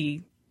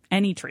see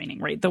any training,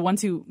 right? The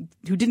ones who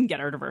didn't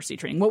get our diversity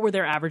training. What were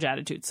their average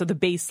attitudes? So the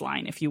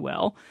baseline, if you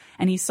will.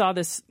 And he saw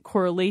this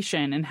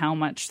correlation in how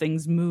much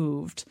things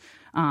moved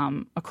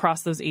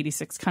across those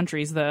 86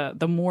 countries.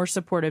 The more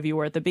supportive you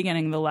were at the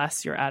beginning, the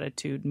less your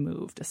attitude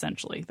moved,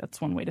 essentially.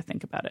 That's one way to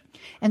think about it.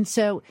 And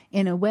so,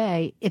 in a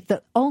way, if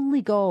the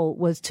only goal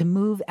was to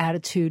move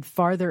attitude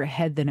farther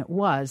ahead than it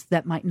was,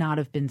 that might not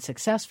have been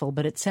successful.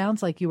 But it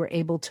sounds like you were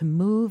able to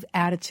move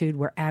attitude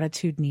where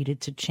attitude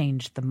needed to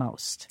change the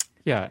most.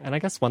 Yeah, and I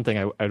guess one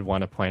thing I'd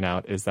want to point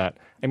out is that,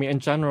 in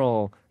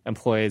general,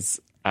 employees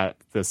at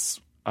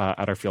this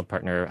at our field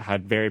partner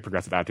had very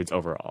progressive attitudes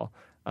overall.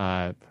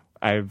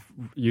 I've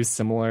used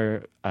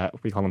similar,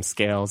 we call them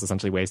scales,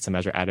 essentially ways to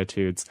measure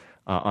attitudes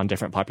on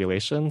different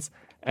populations.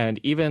 And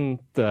even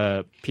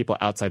the people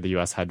outside the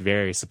U.S. had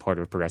very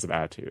supportive progressive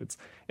attitudes.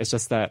 It's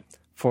just that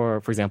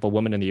for example,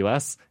 women in the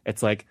U.S.,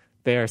 it's like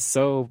they are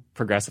so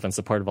progressive and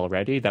supportive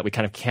already that we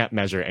kind of can't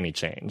measure any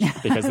change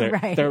because they're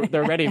Right.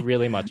 they're already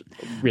really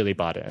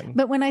bought in.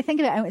 But when I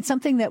think about it, it's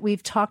something that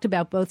we've talked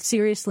about both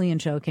seriously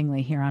and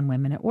jokingly here on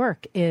Women at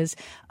Work is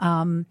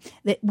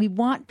that we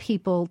want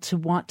people to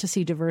want to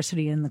see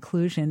diversity and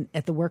inclusion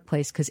at the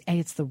workplace because A,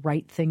 it's the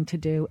right thing to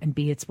do, and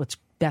B, it's what's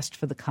best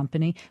for the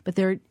company. But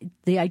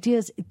the idea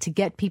is to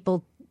get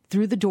people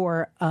through the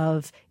door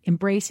of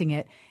embracing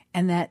it.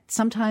 And that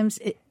sometimes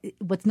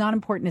what's not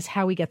important is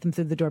how we get them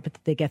through the door, but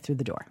that they get through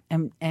the door.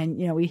 And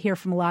we hear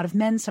from a lot of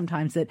men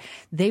sometimes that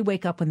they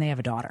wake up when they have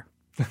a daughter.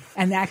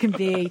 And that can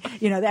be,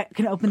 that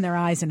can open their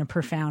eyes in a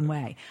profound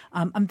way.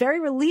 I'm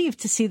very relieved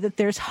to see that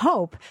there's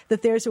hope,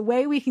 that there's a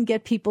way we can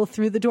get people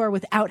through the door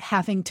without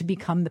having to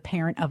become the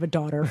parent of a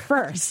daughter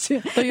first. So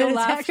you'll it's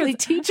laugh actually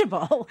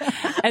teachable.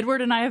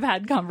 Edward and I have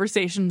had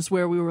conversations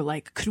where we were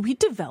like, could we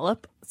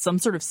develop some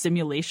sort of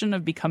simulation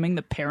of becoming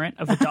the parent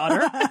of a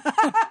daughter?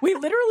 We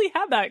literally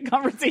had that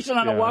conversation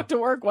on a walk to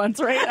work once,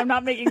 right? I'm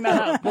not making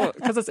that up. Well,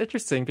 because it's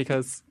interesting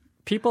because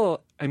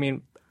people,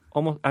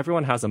 almost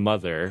everyone has a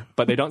mother,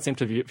 but they don't seem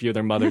to view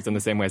their mothers in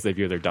the same way as they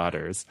view their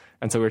daughters.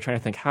 And so we're trying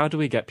to think, how do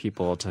we get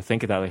people to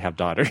think that they have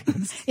daughters?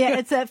 Yeah,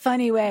 it's that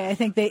funny way. I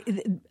think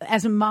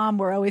as a mom,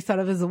 we're always thought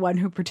of as the one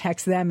who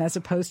protects them as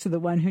opposed to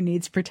the one who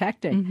needs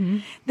protecting. Mm-hmm.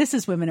 This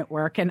is Women at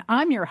Work, and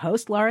I'm your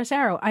host, Laura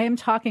Zarrow. I am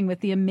talking with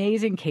the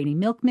amazing Katy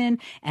Milkman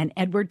and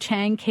Edward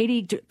Chang.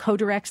 Katy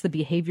co-directs the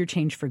Behavior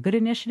Change for Good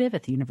initiative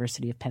at the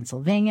University of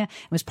Pennsylvania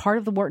and was part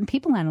of the Wharton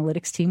People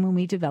Analytics team when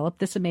we developed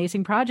this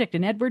amazing project.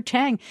 And Edward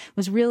Chang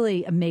was really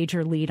a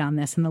major lead on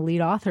this and the lead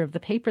author of the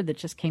paper that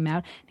just came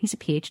out. He's a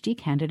PhD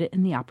candidate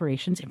in the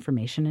Operations,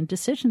 Information, and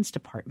Decisions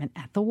Department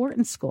at the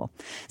Wharton School.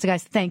 So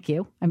guys, thank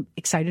you. I'm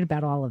excited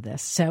about all of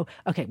this. So,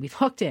 okay, we've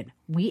hooked in.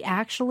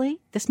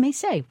 This may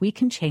say, we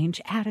can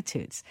change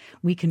attitudes.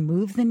 We can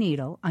move the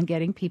needle on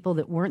getting people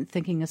that weren't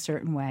thinking a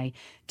certain way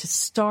to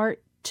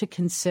start to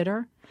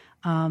consider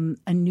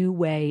a new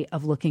way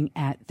of looking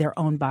at their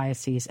own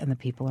biases and the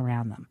people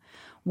around them.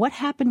 What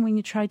happened when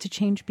you tried to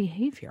change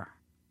behavior?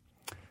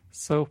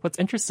 So what's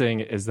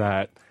interesting is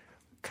that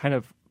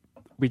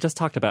we just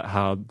talked about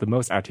how the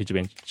most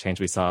attitude change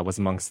we saw was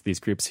amongst these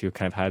groups who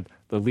kind of had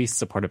the least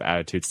supportive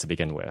attitudes to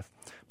begin with.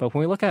 But when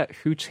we look at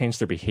who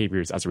changed their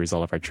behaviors as a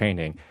result of our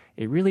training,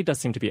 it really does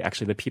seem to be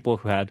actually the people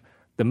who had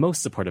the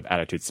most supportive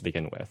attitudes to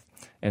begin with.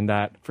 And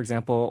that, for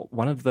example,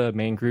 one of the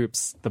main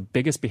groups, the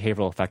biggest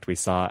behavioral effect we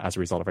saw as a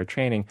result of our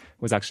training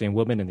was actually in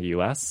women in the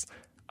U.S.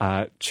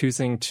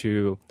 Choosing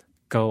to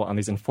go on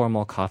these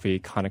informal coffee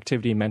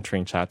connectivity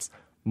mentoring chats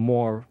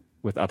more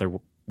with other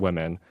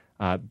women.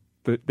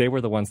 They were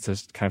the ones to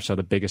kind of show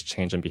the biggest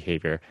change in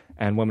behavior.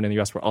 And women in the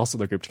U.S. were also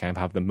the group to kind of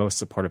have the most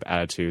supportive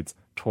attitudes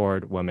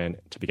toward women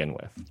to begin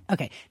with.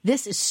 Okay,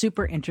 this is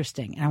super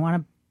interesting, and I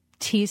want to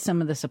tease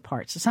some of this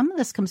apart. So some of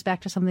this comes back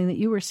to something that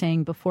you were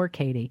saying before,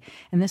 Katy,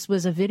 and this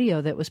was a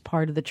video that was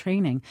part of the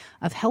training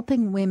of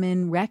helping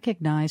women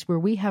recognize where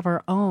we have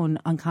our own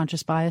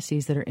unconscious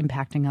biases that are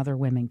impacting other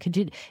women. Could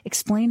you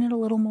explain it a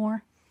little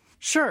more?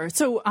 Sure.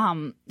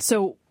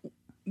 So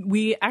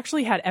we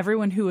actually had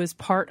everyone who was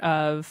part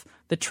of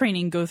the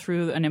training go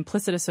through an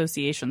implicit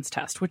associations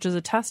test, which is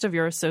a test of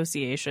your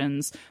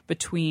associations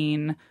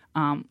between,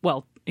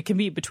 it can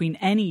be between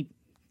any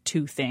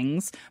two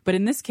things. But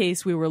in this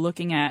case, we were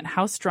looking at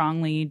how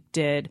strongly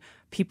did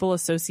people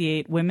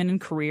associate women in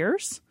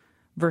careers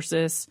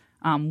versus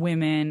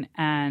women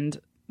and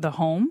the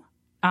home,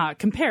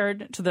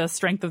 compared to the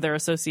strength of their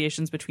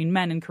associations between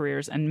men in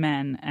careers and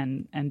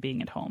men and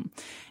being at home.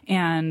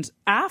 And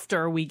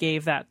after we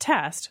gave that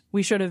test,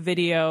 we showed a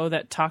video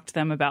that talked to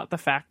them about the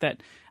fact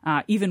that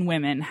even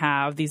women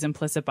have these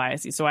implicit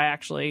biases. So I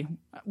actually,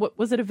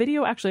 was it a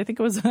video? Actually, I think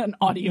it was an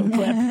audio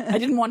clip. I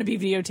didn't want to be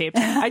videotaped.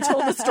 I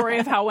told the story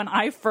of how when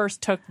I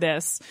first took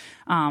this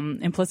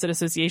implicit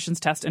associations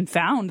test and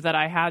found that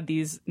I had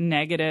these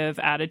negative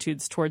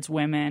attitudes towards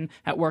women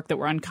at work that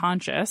were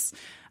unconscious,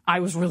 I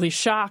was really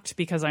shocked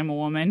because I'm a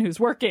woman who's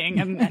working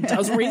and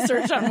does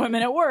research on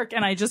women at work.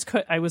 And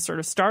I was sort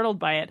of startled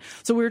by it.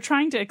 So we were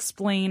trying to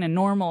explain and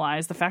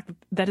normalize the fact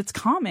that it's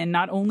common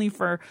not only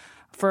for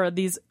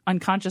these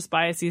unconscious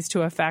biases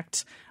to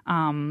affect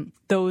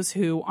those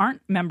who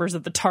aren't members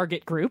of the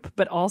target group,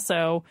 but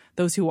also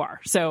those who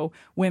are. So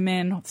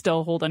women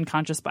still hold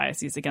unconscious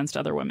biases against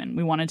other women.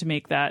 We wanted to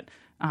make that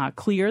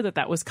clear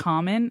that was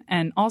common,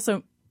 and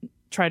also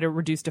try to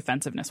reduce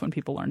defensiveness when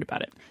people learned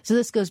about it. So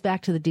this goes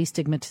back to the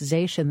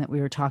destigmatization that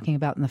we were talking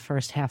about in the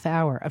first half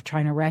hour of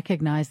trying to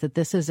recognize that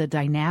this is a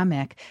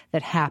dynamic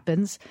that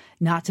happens,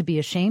 not to be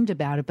ashamed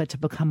about it, but to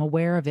become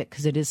aware of it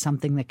because it is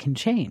something that can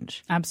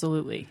change.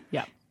 Absolutely.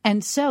 Yeah.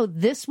 And so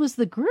this was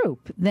the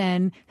group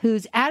then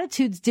whose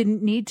attitudes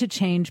didn't need to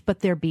change,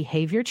 but their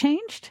behavior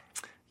changed?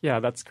 Yeah,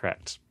 that's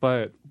correct.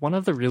 But one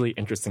of the really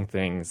interesting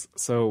things,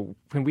 so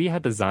when we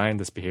had designed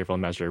this behavioral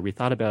measure, we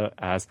thought about it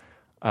as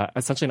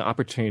essentially an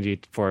opportunity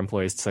for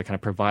employees to kind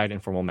of provide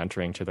informal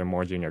mentoring to their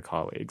more junior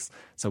colleagues.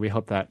 So we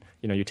hope that,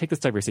 you take this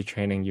diversity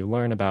training, you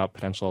learn about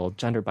potential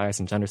gender bias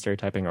and gender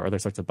stereotyping or other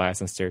sorts of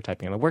bias and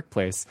stereotyping in the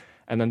workplace,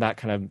 and then that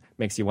kind of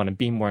makes you want to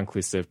be more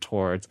inclusive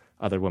towards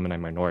other women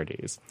and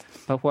minorities.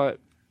 But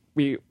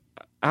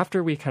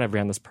after we kind of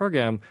ran this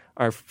program,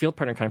 our field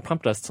partner kind of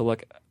prompted us to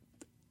look.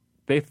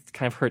 They've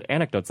kind of heard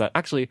anecdotes that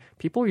actually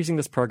people are using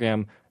this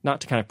program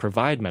not to kind of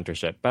provide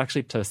mentorship, but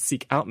actually to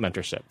seek out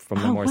mentorship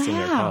from the more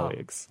senior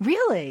colleagues.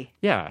 Really?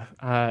 Yeah.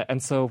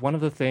 And so one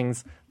of the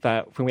things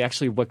that when we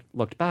actually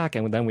looked back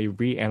and then we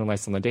reanalyzed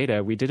some of the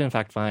data, we did in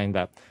fact find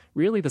that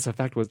really this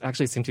effect was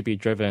actually seemed to be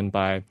driven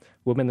by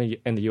women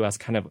in the U.S.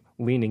 kind of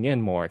leaning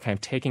in more, kind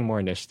of taking more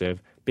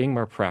initiative, being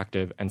more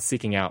proactive, and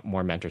seeking out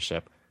more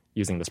mentorship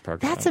using this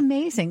program. That's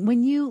amazing.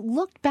 When you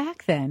looked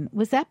back then,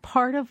 was that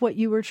part of what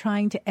you were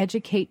trying to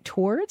educate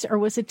towards, or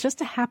was it just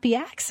a happy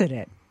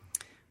accident?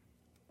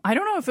 I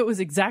don't know if it was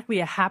exactly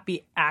a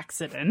happy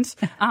accident.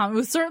 It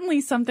was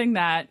certainly something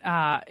that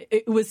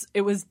it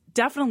was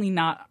definitely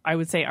not, I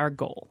would say, our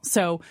goal.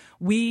 So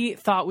we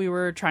thought we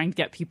were trying to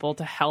get people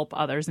to help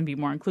others and be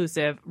more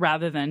inclusive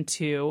rather than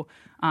to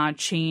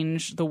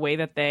change the way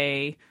that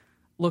they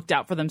looked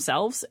out for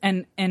themselves.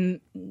 And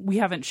we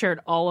haven't shared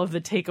all of the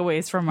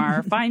takeaways from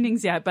our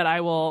findings yet, but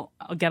I'll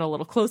get a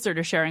little closer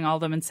to sharing all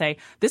of them and say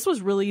this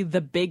was really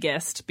the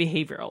biggest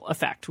behavioral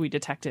effect we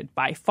detected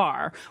by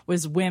far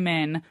was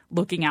women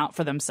looking out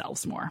for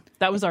themselves more.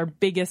 That was our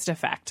biggest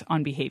effect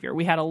on behavior.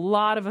 We had a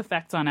lot of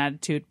effects on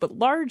attitude, but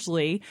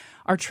largely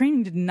our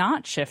training did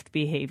not shift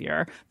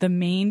behavior. The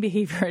main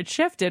behavior it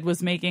shifted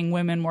was making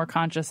women more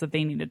conscious that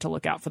they needed to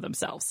look out for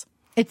themselves.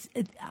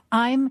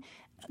 I'm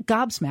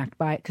gobsmacked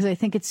by it because I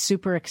think it's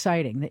super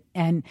exciting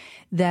and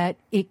that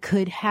it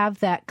could have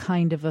that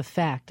kind of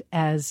effect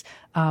as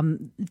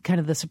kind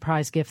of the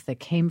surprise gift that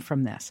came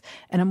from this.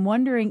 And I'm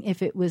wondering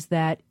if it was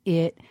that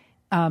it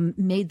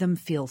made them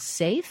feel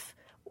safe.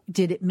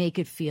 Did it make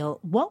it feel,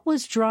 what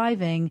was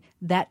driving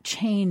that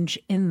change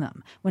in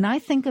them? When I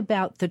think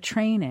about the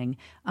training,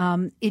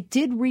 it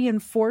did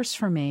reinforce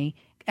for me,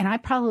 and I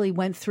probably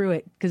went through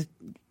it because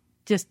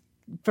just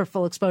for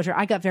full exposure,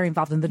 I got very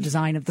involved in the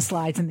design of the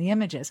slides and the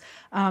images.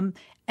 And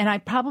I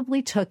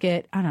probably took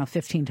it,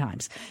 15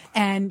 times.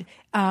 And,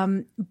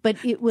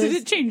 but it was... Did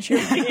it change your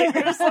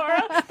behaviors,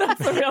 Laura?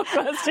 That's the real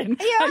question.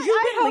 Yeah, have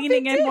you been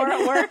leaning in more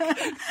at work?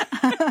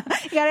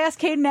 You got to ask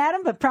Kate and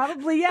Adam, but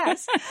probably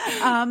yes.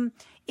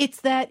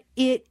 It's that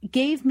it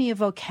gave me a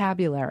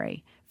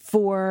vocabulary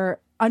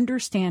for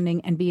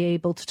understanding and be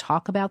able to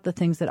talk about the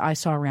things that I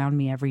saw around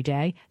me every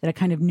day that I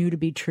kind of knew to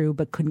be true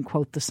but couldn't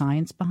quote the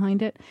science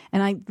behind it.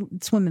 And I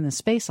swim in the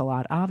space a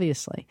lot,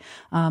 obviously.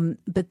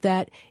 But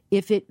that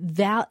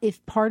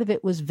if part of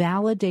it was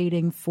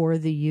validating for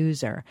the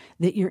user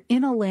that you're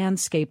in a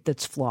landscape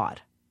that's flawed.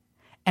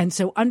 And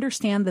so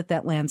understand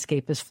that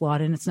landscape is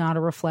flawed and it's not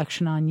a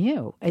reflection on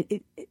you.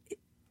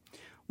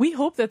 We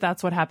hope that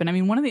that's what happened. I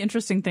mean, one of the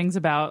interesting things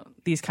about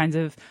these kinds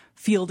of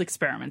field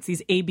experiments,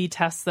 these A/B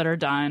tests that are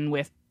done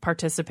with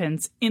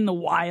participants in the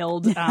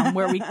wild,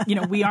 where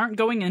we aren't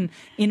going and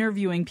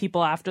interviewing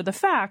people after the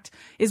fact,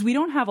 is we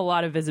don't have a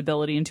lot of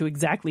visibility into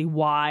exactly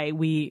why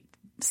we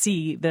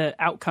see the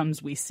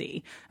outcomes we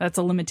see. That's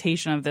a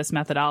limitation of this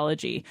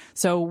methodology.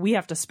 So we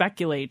have to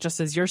speculate, just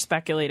as you're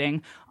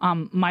speculating.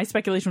 My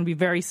speculation would be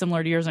very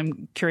similar to yours.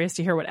 I'm curious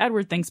to hear what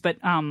Edward thinks, but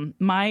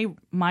my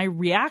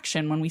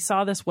reaction when we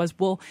saw this was,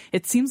 well,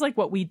 it seems like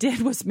what we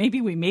did was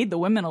maybe we made the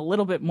women a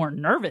little bit more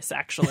nervous,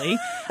 actually.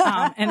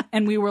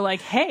 And we were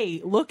like,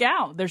 hey, look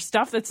out. There's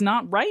stuff that's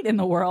not right in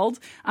the world.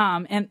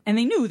 And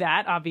they knew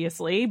that,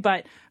 obviously,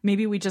 but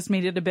maybe we just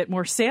made it a bit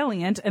more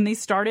salient, and they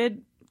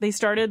started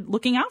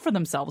looking out for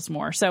themselves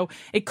more. So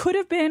it could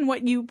have been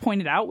what you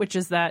pointed out, which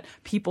is that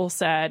people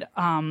said,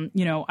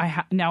 now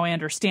I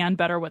understand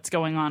better what's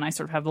going on. I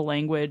sort of have the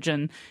language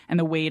and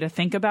the way to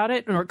think about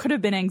it. Or it could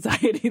have been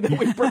anxiety that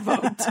we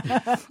provoked.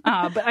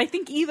 But I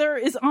think either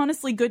is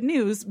honestly good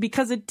news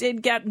because it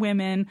did get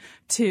women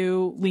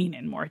to lean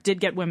in more. It did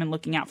get women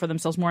looking out for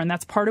themselves more. And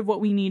that's part of what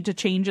we need to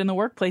change in the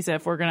workplace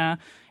if we're going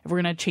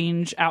to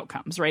change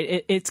outcomes,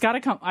 right? It's got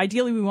to come.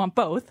 Ideally, we want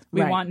both.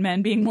 We want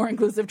men being more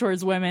inclusive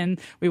towards women.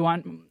 We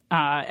want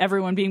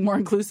everyone being more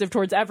inclusive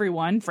towards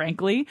everyone,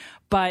 frankly.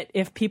 But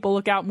if people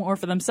look out more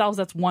for themselves,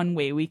 that's one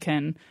way we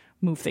can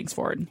move things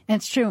forward. And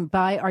it's true.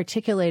 By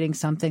articulating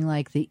something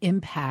like the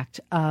impact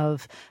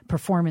of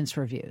performance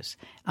reviews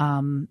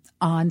on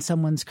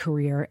someone's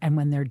career and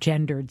when they're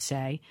gendered,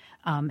 say,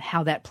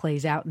 how that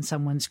plays out in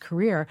someone's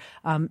career,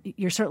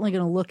 you're certainly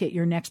going to look at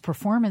your next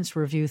performance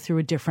review through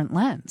a different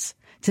lens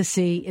to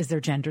see, is there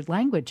gendered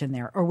language in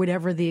there or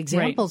whatever the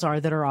examples are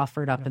that are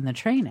offered up in the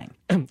training.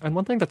 And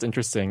one thing that's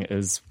interesting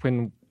is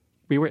when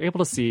we were able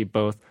to see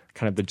both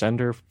kind of the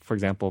gender, for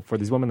example, for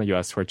these women in the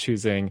U.S. who are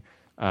choosing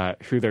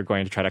who they're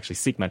going to try to actually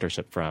seek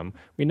mentorship from.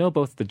 We know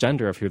both the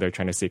gender of who they're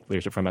trying to seek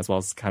leadership from as well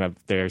as kind of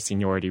their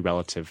seniority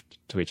relative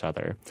to each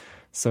other.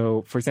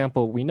 So, for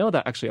example, we know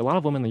that actually a lot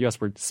of women in the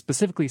U.S. were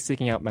specifically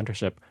seeking out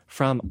mentorship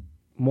from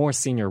more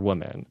senior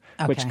women,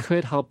 which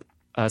could help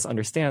us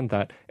understand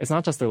that it's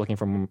not just they're looking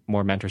for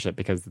more mentorship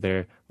because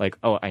they're like,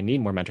 oh, I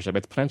need more mentorship.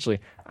 It's potentially,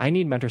 I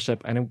need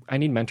mentorship and I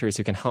need mentors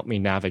who can help me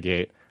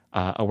navigate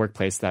a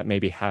workplace that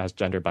maybe has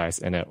gender bias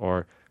in it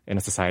or in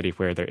a society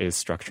where there is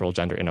structural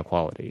gender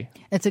inequality.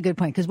 It's a good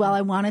point because while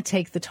I want to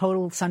take the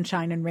total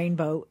sunshine and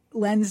rainbow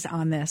lens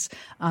on this,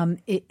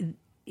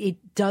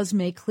 it does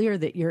make clear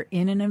that you're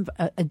in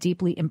a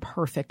deeply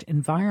imperfect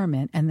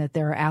environment and that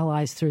there are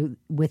allies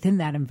within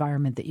that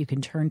environment that you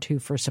can turn to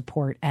for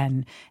support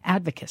and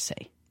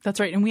advocacy. That's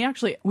right. And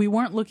we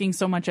weren't looking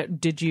so much at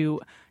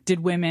did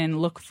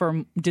women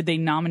did they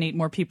nominate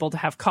more people to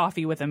have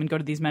coffee with them and go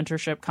to these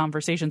mentorship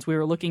conversations? We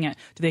were looking at,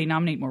 do they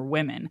nominate more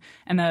women?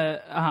 And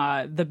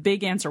the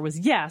big answer was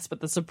yes,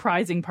 but the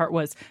surprising part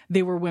was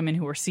they were women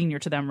who were senior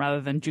to them rather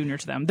than junior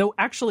to them. Though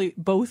actually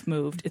both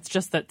moved. It's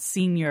just that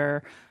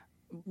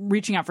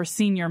reaching out for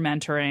senior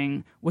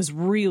mentoring was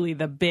really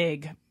the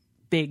big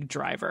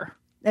driver.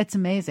 That's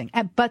amazing.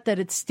 But that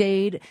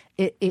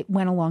it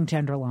went along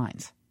gender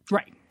lines.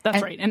 Right.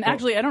 That's right. And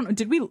actually, I don't know.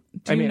 Do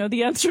you know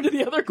the answer to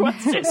the other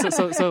question?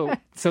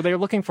 So they're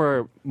looking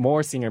for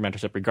more senior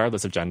mentorship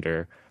regardless of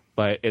gender.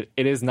 But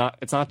it's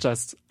not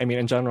just,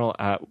 in general,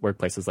 at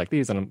workplaces like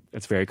these, and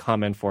it's very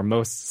common for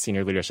most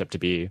senior leadership to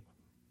be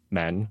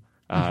men.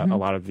 A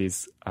lot of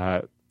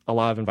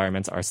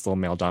environments are still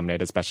male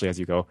dominated, especially as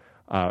you go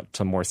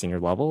to more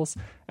senior levels.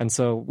 And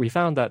so we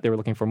found that they were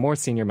looking for more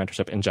senior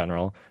mentorship in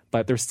general,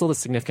 but there's still a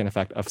significant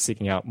effect of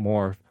seeking out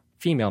more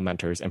female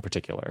mentors in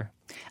particular.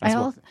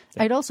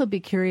 I'd also be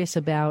curious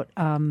about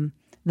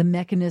the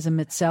mechanism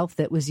itself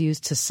that was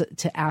used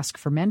to ask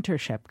for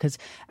mentorship, because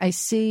I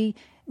see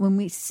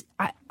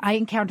I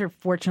encounter,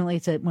 fortunately,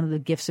 it's one of the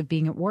gifts of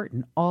being at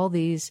Wharton, all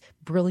these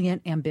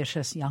brilliant,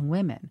 ambitious young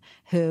women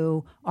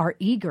who are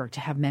eager to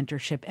have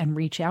mentorship and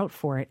reach out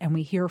for it. And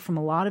we hear from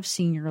a lot of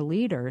senior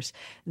leaders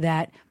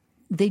that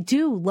they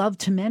do love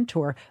to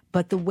mentor,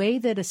 but the way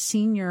that a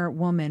senior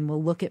woman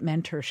will look at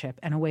mentorship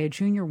and a way a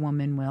junior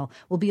woman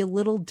will be a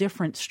little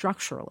different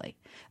structurally.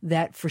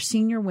 That for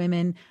senior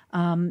women,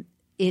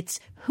 it's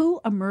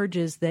who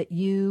emerges that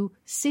you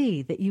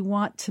see, that you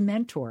want to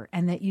mentor,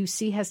 and that you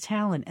see has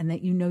talent, and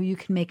that you know you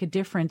can make a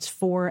difference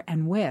for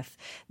and with,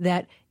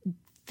 that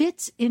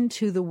fits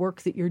into the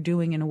work that you're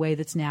doing in a way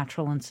that's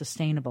natural and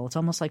sustainable. It's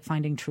almost like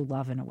finding true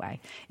love in a way.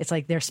 It's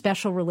like they're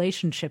special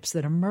relationships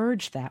that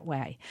emerge that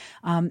way.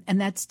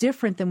 And that's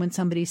different than when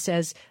somebody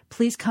says,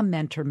 please come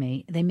mentor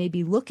me. They may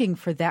be looking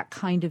for that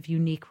kind of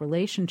unique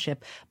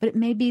relationship, but it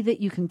may be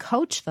that you can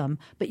coach them,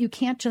 but you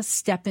can't just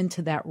step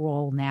into that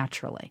role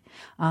naturally.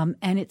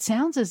 And it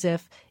sounds as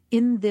if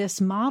in this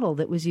model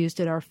that was used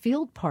at our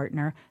field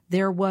partner,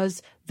 there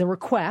was the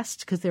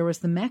request because there was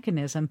the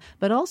mechanism,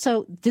 but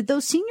also did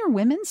those senior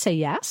women say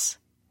yes?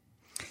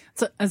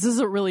 So this is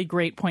a really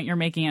great point you're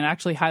making. It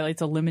actually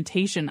highlights a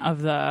limitation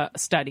of the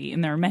study,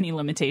 and there are many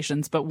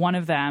limitations, but one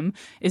of them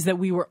is that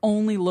we were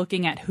only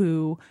looking at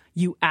who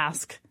you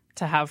ask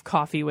to have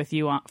coffee with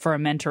you for a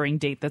mentoring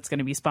date that's going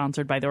to be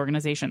sponsored by the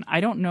organization. I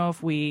don't know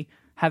if we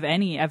have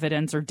any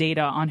evidence or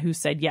data on who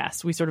said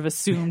yes. We sort of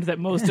assumed that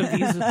most of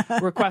these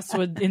requests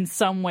would in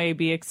some way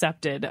be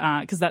accepted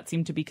because that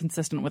seemed to be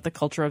consistent with the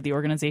culture of the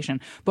organization.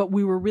 But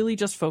we were really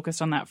just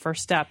focused on that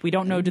first step. We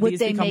don't know, do these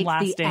become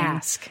lasting? The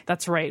ask?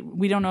 That's right.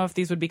 We don't know if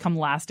these would become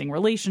lasting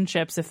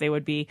relationships, if they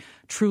would be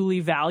truly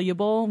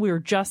valuable. We were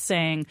just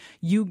saying,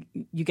 you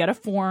get a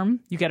form,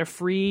 you get a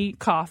free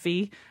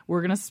coffee,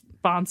 we're going to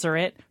sponsor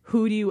it.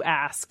 Who do you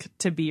ask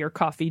to be your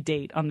coffee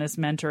date on this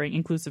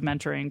inclusive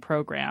mentoring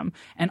program?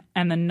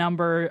 And the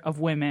number of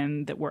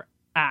women that were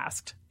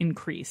asked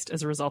increased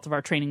as a result of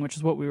our training, which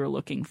is what we were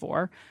looking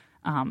for.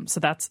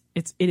 So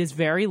it is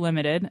very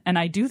limited. And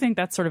I do think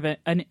that's sort of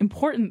an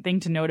important thing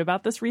to note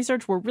about this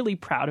research. We're really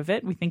proud of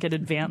it. We think it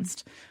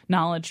advanced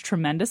knowledge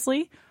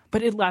tremendously,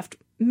 but it left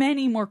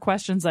many more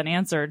questions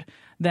unanswered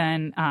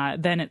than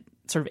it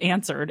sort of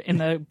answered in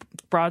the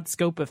broad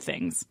scope of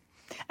things.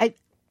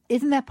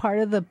 Isn't that part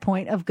of the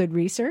point of good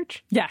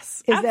research?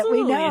 Yes, is absolutely.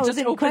 That we know it just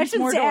that opens questions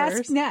more to doors.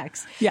 ask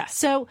next. Yes.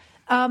 So,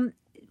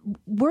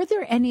 were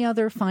there any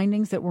other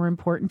findings that were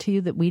important to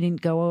you that we didn't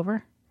go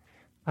over?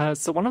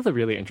 So one of the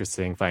really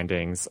interesting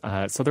findings,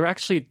 so there are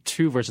actually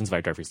two versions of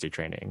our diversity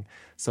training.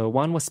 So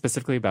one was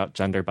specifically about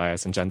gender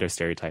bias and gender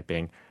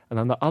stereotyping, and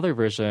then the other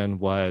version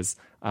was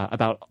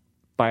about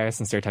bias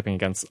and stereotyping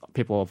against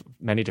people of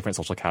many different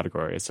social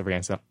categories. So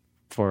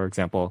for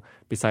example,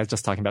 besides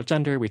just talking about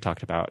gender, we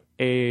talked about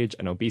age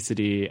and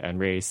obesity and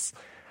race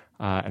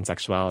and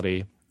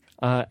sexuality.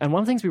 And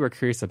one of the things we were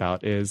curious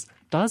about is,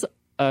 does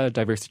a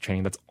diversity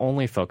training that's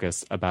only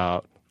focused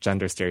about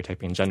gender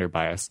stereotyping and gender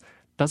bias,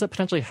 does it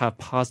potentially have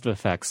positive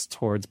effects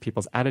towards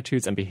people's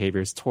attitudes and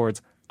behaviors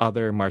towards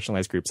other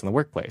marginalized groups in the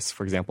workplace,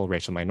 for example,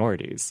 racial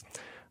minorities?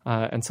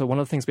 And so one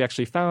of the things we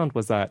actually found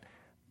was that,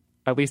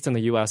 at least in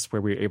the U.S.,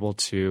 where we were able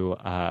to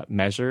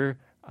measure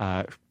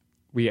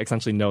we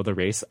essentially know the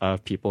race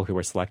of people who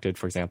were selected,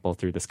 for example,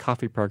 through this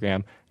coffee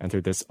program and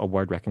through this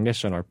award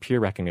recognition or peer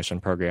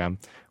recognition program.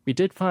 We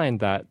did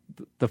find that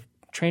the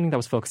training that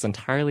was focused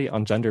entirely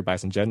on gender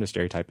bias and gender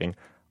stereotyping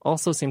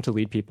also seemed to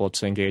lead people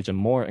to engage in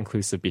more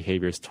inclusive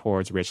behaviors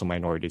towards racial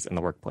minorities in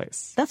the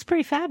workplace. That's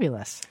pretty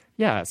fabulous.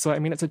 Yeah, so I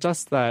mean, it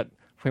suggests that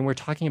when we're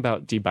talking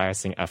about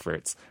debiasing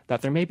efforts,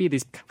 that there may be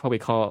these, what we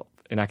call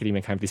in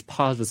academia, kind of these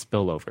positive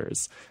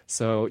spillovers.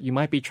 So you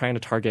might be trying to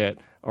target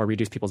or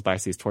reduce people's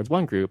biases towards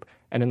one group,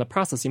 and in the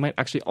process, you might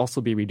actually also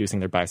be reducing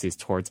their biases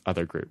towards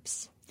other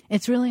groups.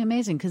 It's really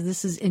amazing because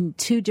this is in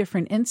two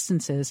different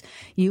instances.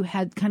 You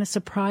had kind of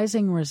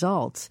surprising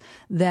results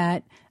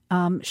that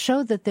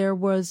showed that there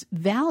was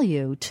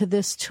value to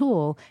this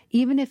tool,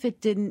 even if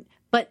it didn't.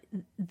 But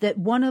that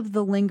one of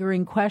the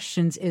lingering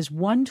questions is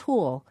one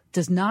tool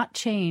does not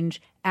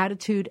change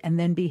attitude and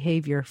then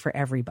behavior for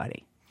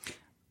everybody.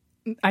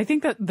 I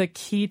think that the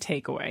key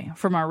takeaway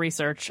from our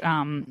research,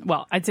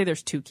 I'd say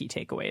there's two key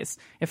takeaways.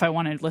 If I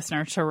wanted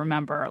listeners to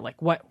remember, like,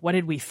 what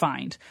did we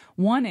find?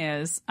 One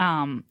is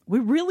we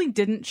really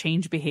didn't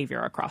change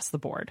behavior across the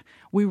board.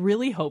 We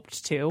really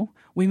hoped to.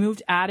 We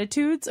moved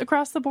attitudes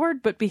across the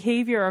board, but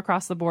behavior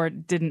across the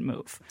board didn't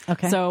move.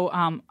 Okay.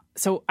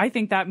 So I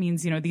think that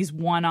means, these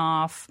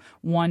one-off,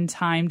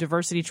 one-time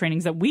diversity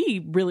trainings that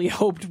we really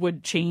hoped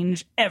would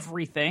change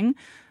everything,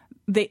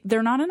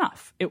 they're not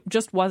enough. It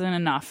just wasn't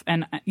enough.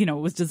 And, it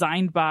was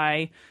designed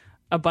by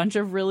a bunch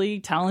of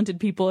really talented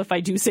people, if I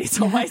do say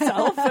so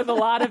myself, with a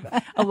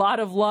lot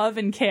of love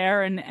and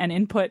care and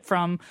input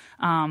from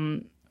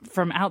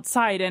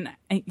outside. And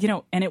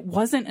it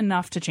wasn't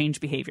enough to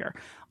change behavior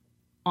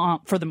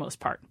for the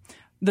most part.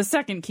 The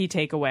second key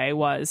takeaway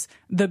was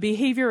the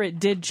behavior it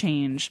did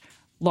change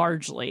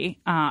largely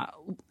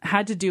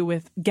had to do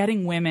with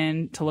getting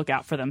women to look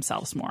out for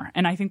themselves more.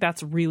 And I think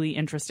that's really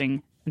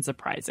interesting and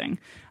surprising.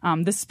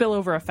 This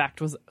spillover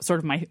effect was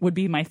would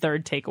be my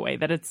third takeaway,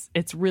 that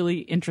it's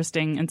really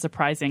interesting and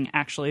surprising,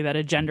 actually, that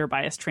a gender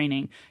bias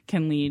training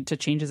can lead to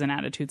changes in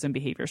attitudes and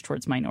behaviors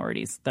towards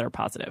minorities that are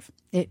positive.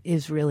 It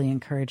is really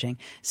encouraging.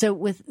 So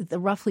with the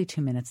roughly 2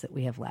 minutes that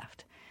we have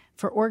left,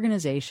 for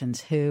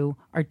organizations who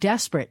are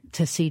desperate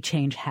to see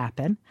change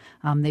happen,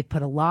 they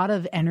put a lot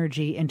of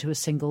energy into a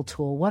single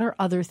tool. What are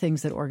other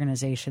things that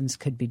organizations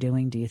could be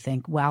doing, do you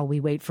think, while we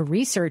wait for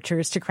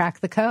researchers to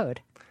crack the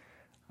code?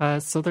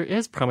 So there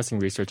is promising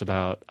research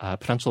about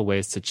potential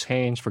ways to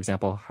change, for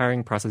example,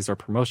 hiring processes or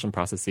promotion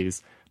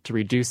processes to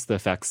reduce the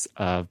effects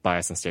of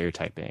bias and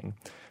stereotyping.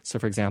 So,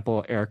 for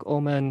example, Eric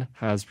Ullman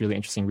has really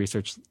interesting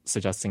research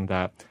suggesting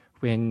that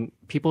when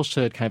people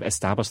should kind of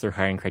establish their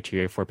hiring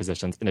criteria for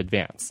positions in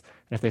advance.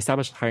 And if they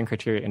establish hiring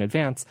criteria in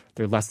advance,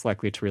 they're less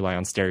likely to rely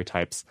on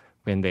stereotypes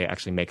when they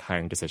actually make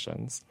hiring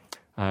decisions.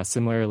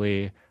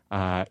 Similarly,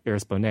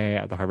 Iris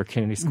Bonet at the Harvard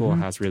Kennedy School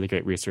has really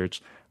great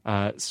research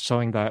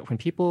showing that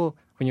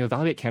when you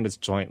evaluate candidates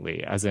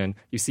jointly, as in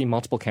you see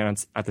multiple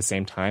candidates at the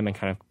same time and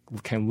kind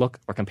of can look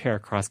or compare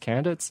across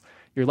candidates,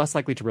 you're less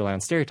likely to rely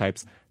on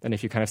stereotypes than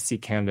if you kind of see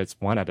candidates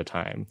one at a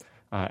time.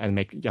 And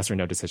make yes or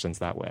no decisions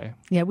that way.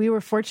 Yeah, we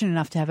were fortunate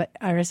enough to have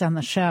Iris on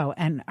the show,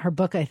 and her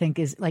book, I think,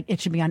 is like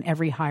it should be on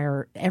every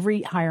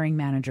hiring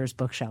manager's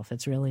bookshelf.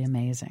 It's really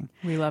amazing.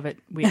 We love it.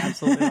 We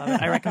absolutely love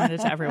it. I recommend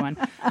it to everyone.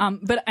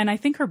 And I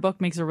think her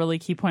book makes a really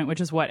key point, which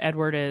is what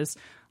Edward is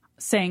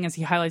saying as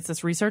he highlights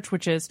this research,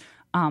 which is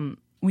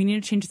we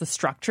need to change the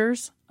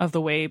structures of the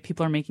way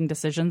people are making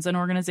decisions in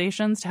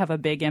organizations to have a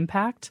big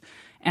impact.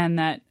 And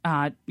that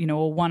a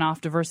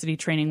one-off diversity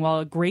training, while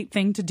a great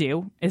thing to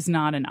do, is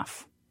not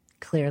enough.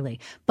 Clearly.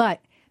 But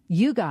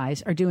you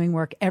guys are doing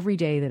work every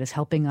day that is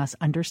helping us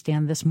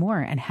understand this more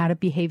and how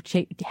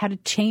to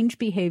change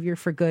behavior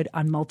for good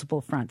on multiple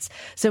fronts.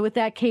 So with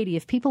that, Katy,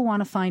 if people want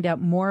to find out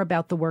more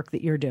about the work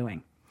that you're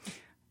doing,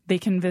 they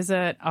can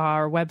visit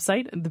our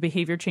website, the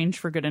Behavior Change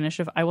for Good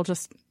Initiative. I will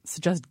just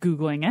suggest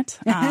Googling it,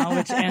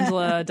 which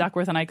Angela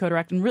Duckworth and I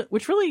co-direct, and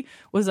which really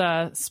was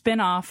a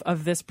spin-off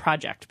of this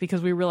project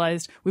because we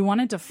realized we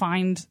wanted to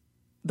find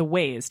the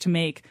ways to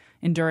make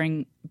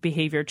enduring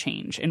behavior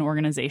change in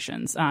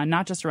organizations,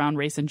 not just around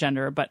race and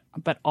gender, but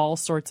all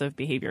sorts of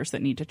behaviors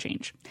that need to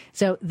change.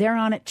 So they're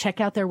on it.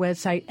 Check out their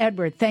website.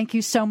 Edward, thank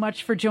you so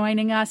much for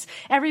joining us.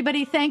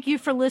 Everybody, thank you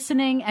for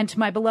listening. And to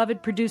my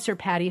beloved producer,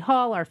 Patty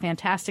Hall, our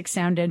fantastic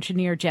sound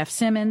engineer, Jeff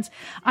Simmons,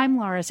 I'm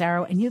Laura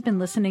Zarrow, and you've been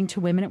listening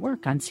to Women at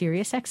Work on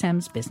Sirius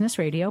XM's Business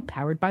Radio,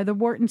 powered by the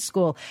Wharton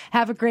School.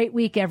 Have a great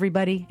week,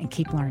 everybody, and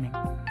keep learning.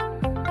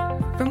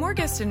 For more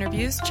guest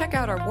interviews, check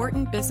out our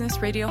Wharton Business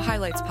Radio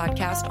Highlights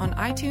podcast on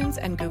iTunes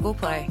and Google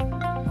Play.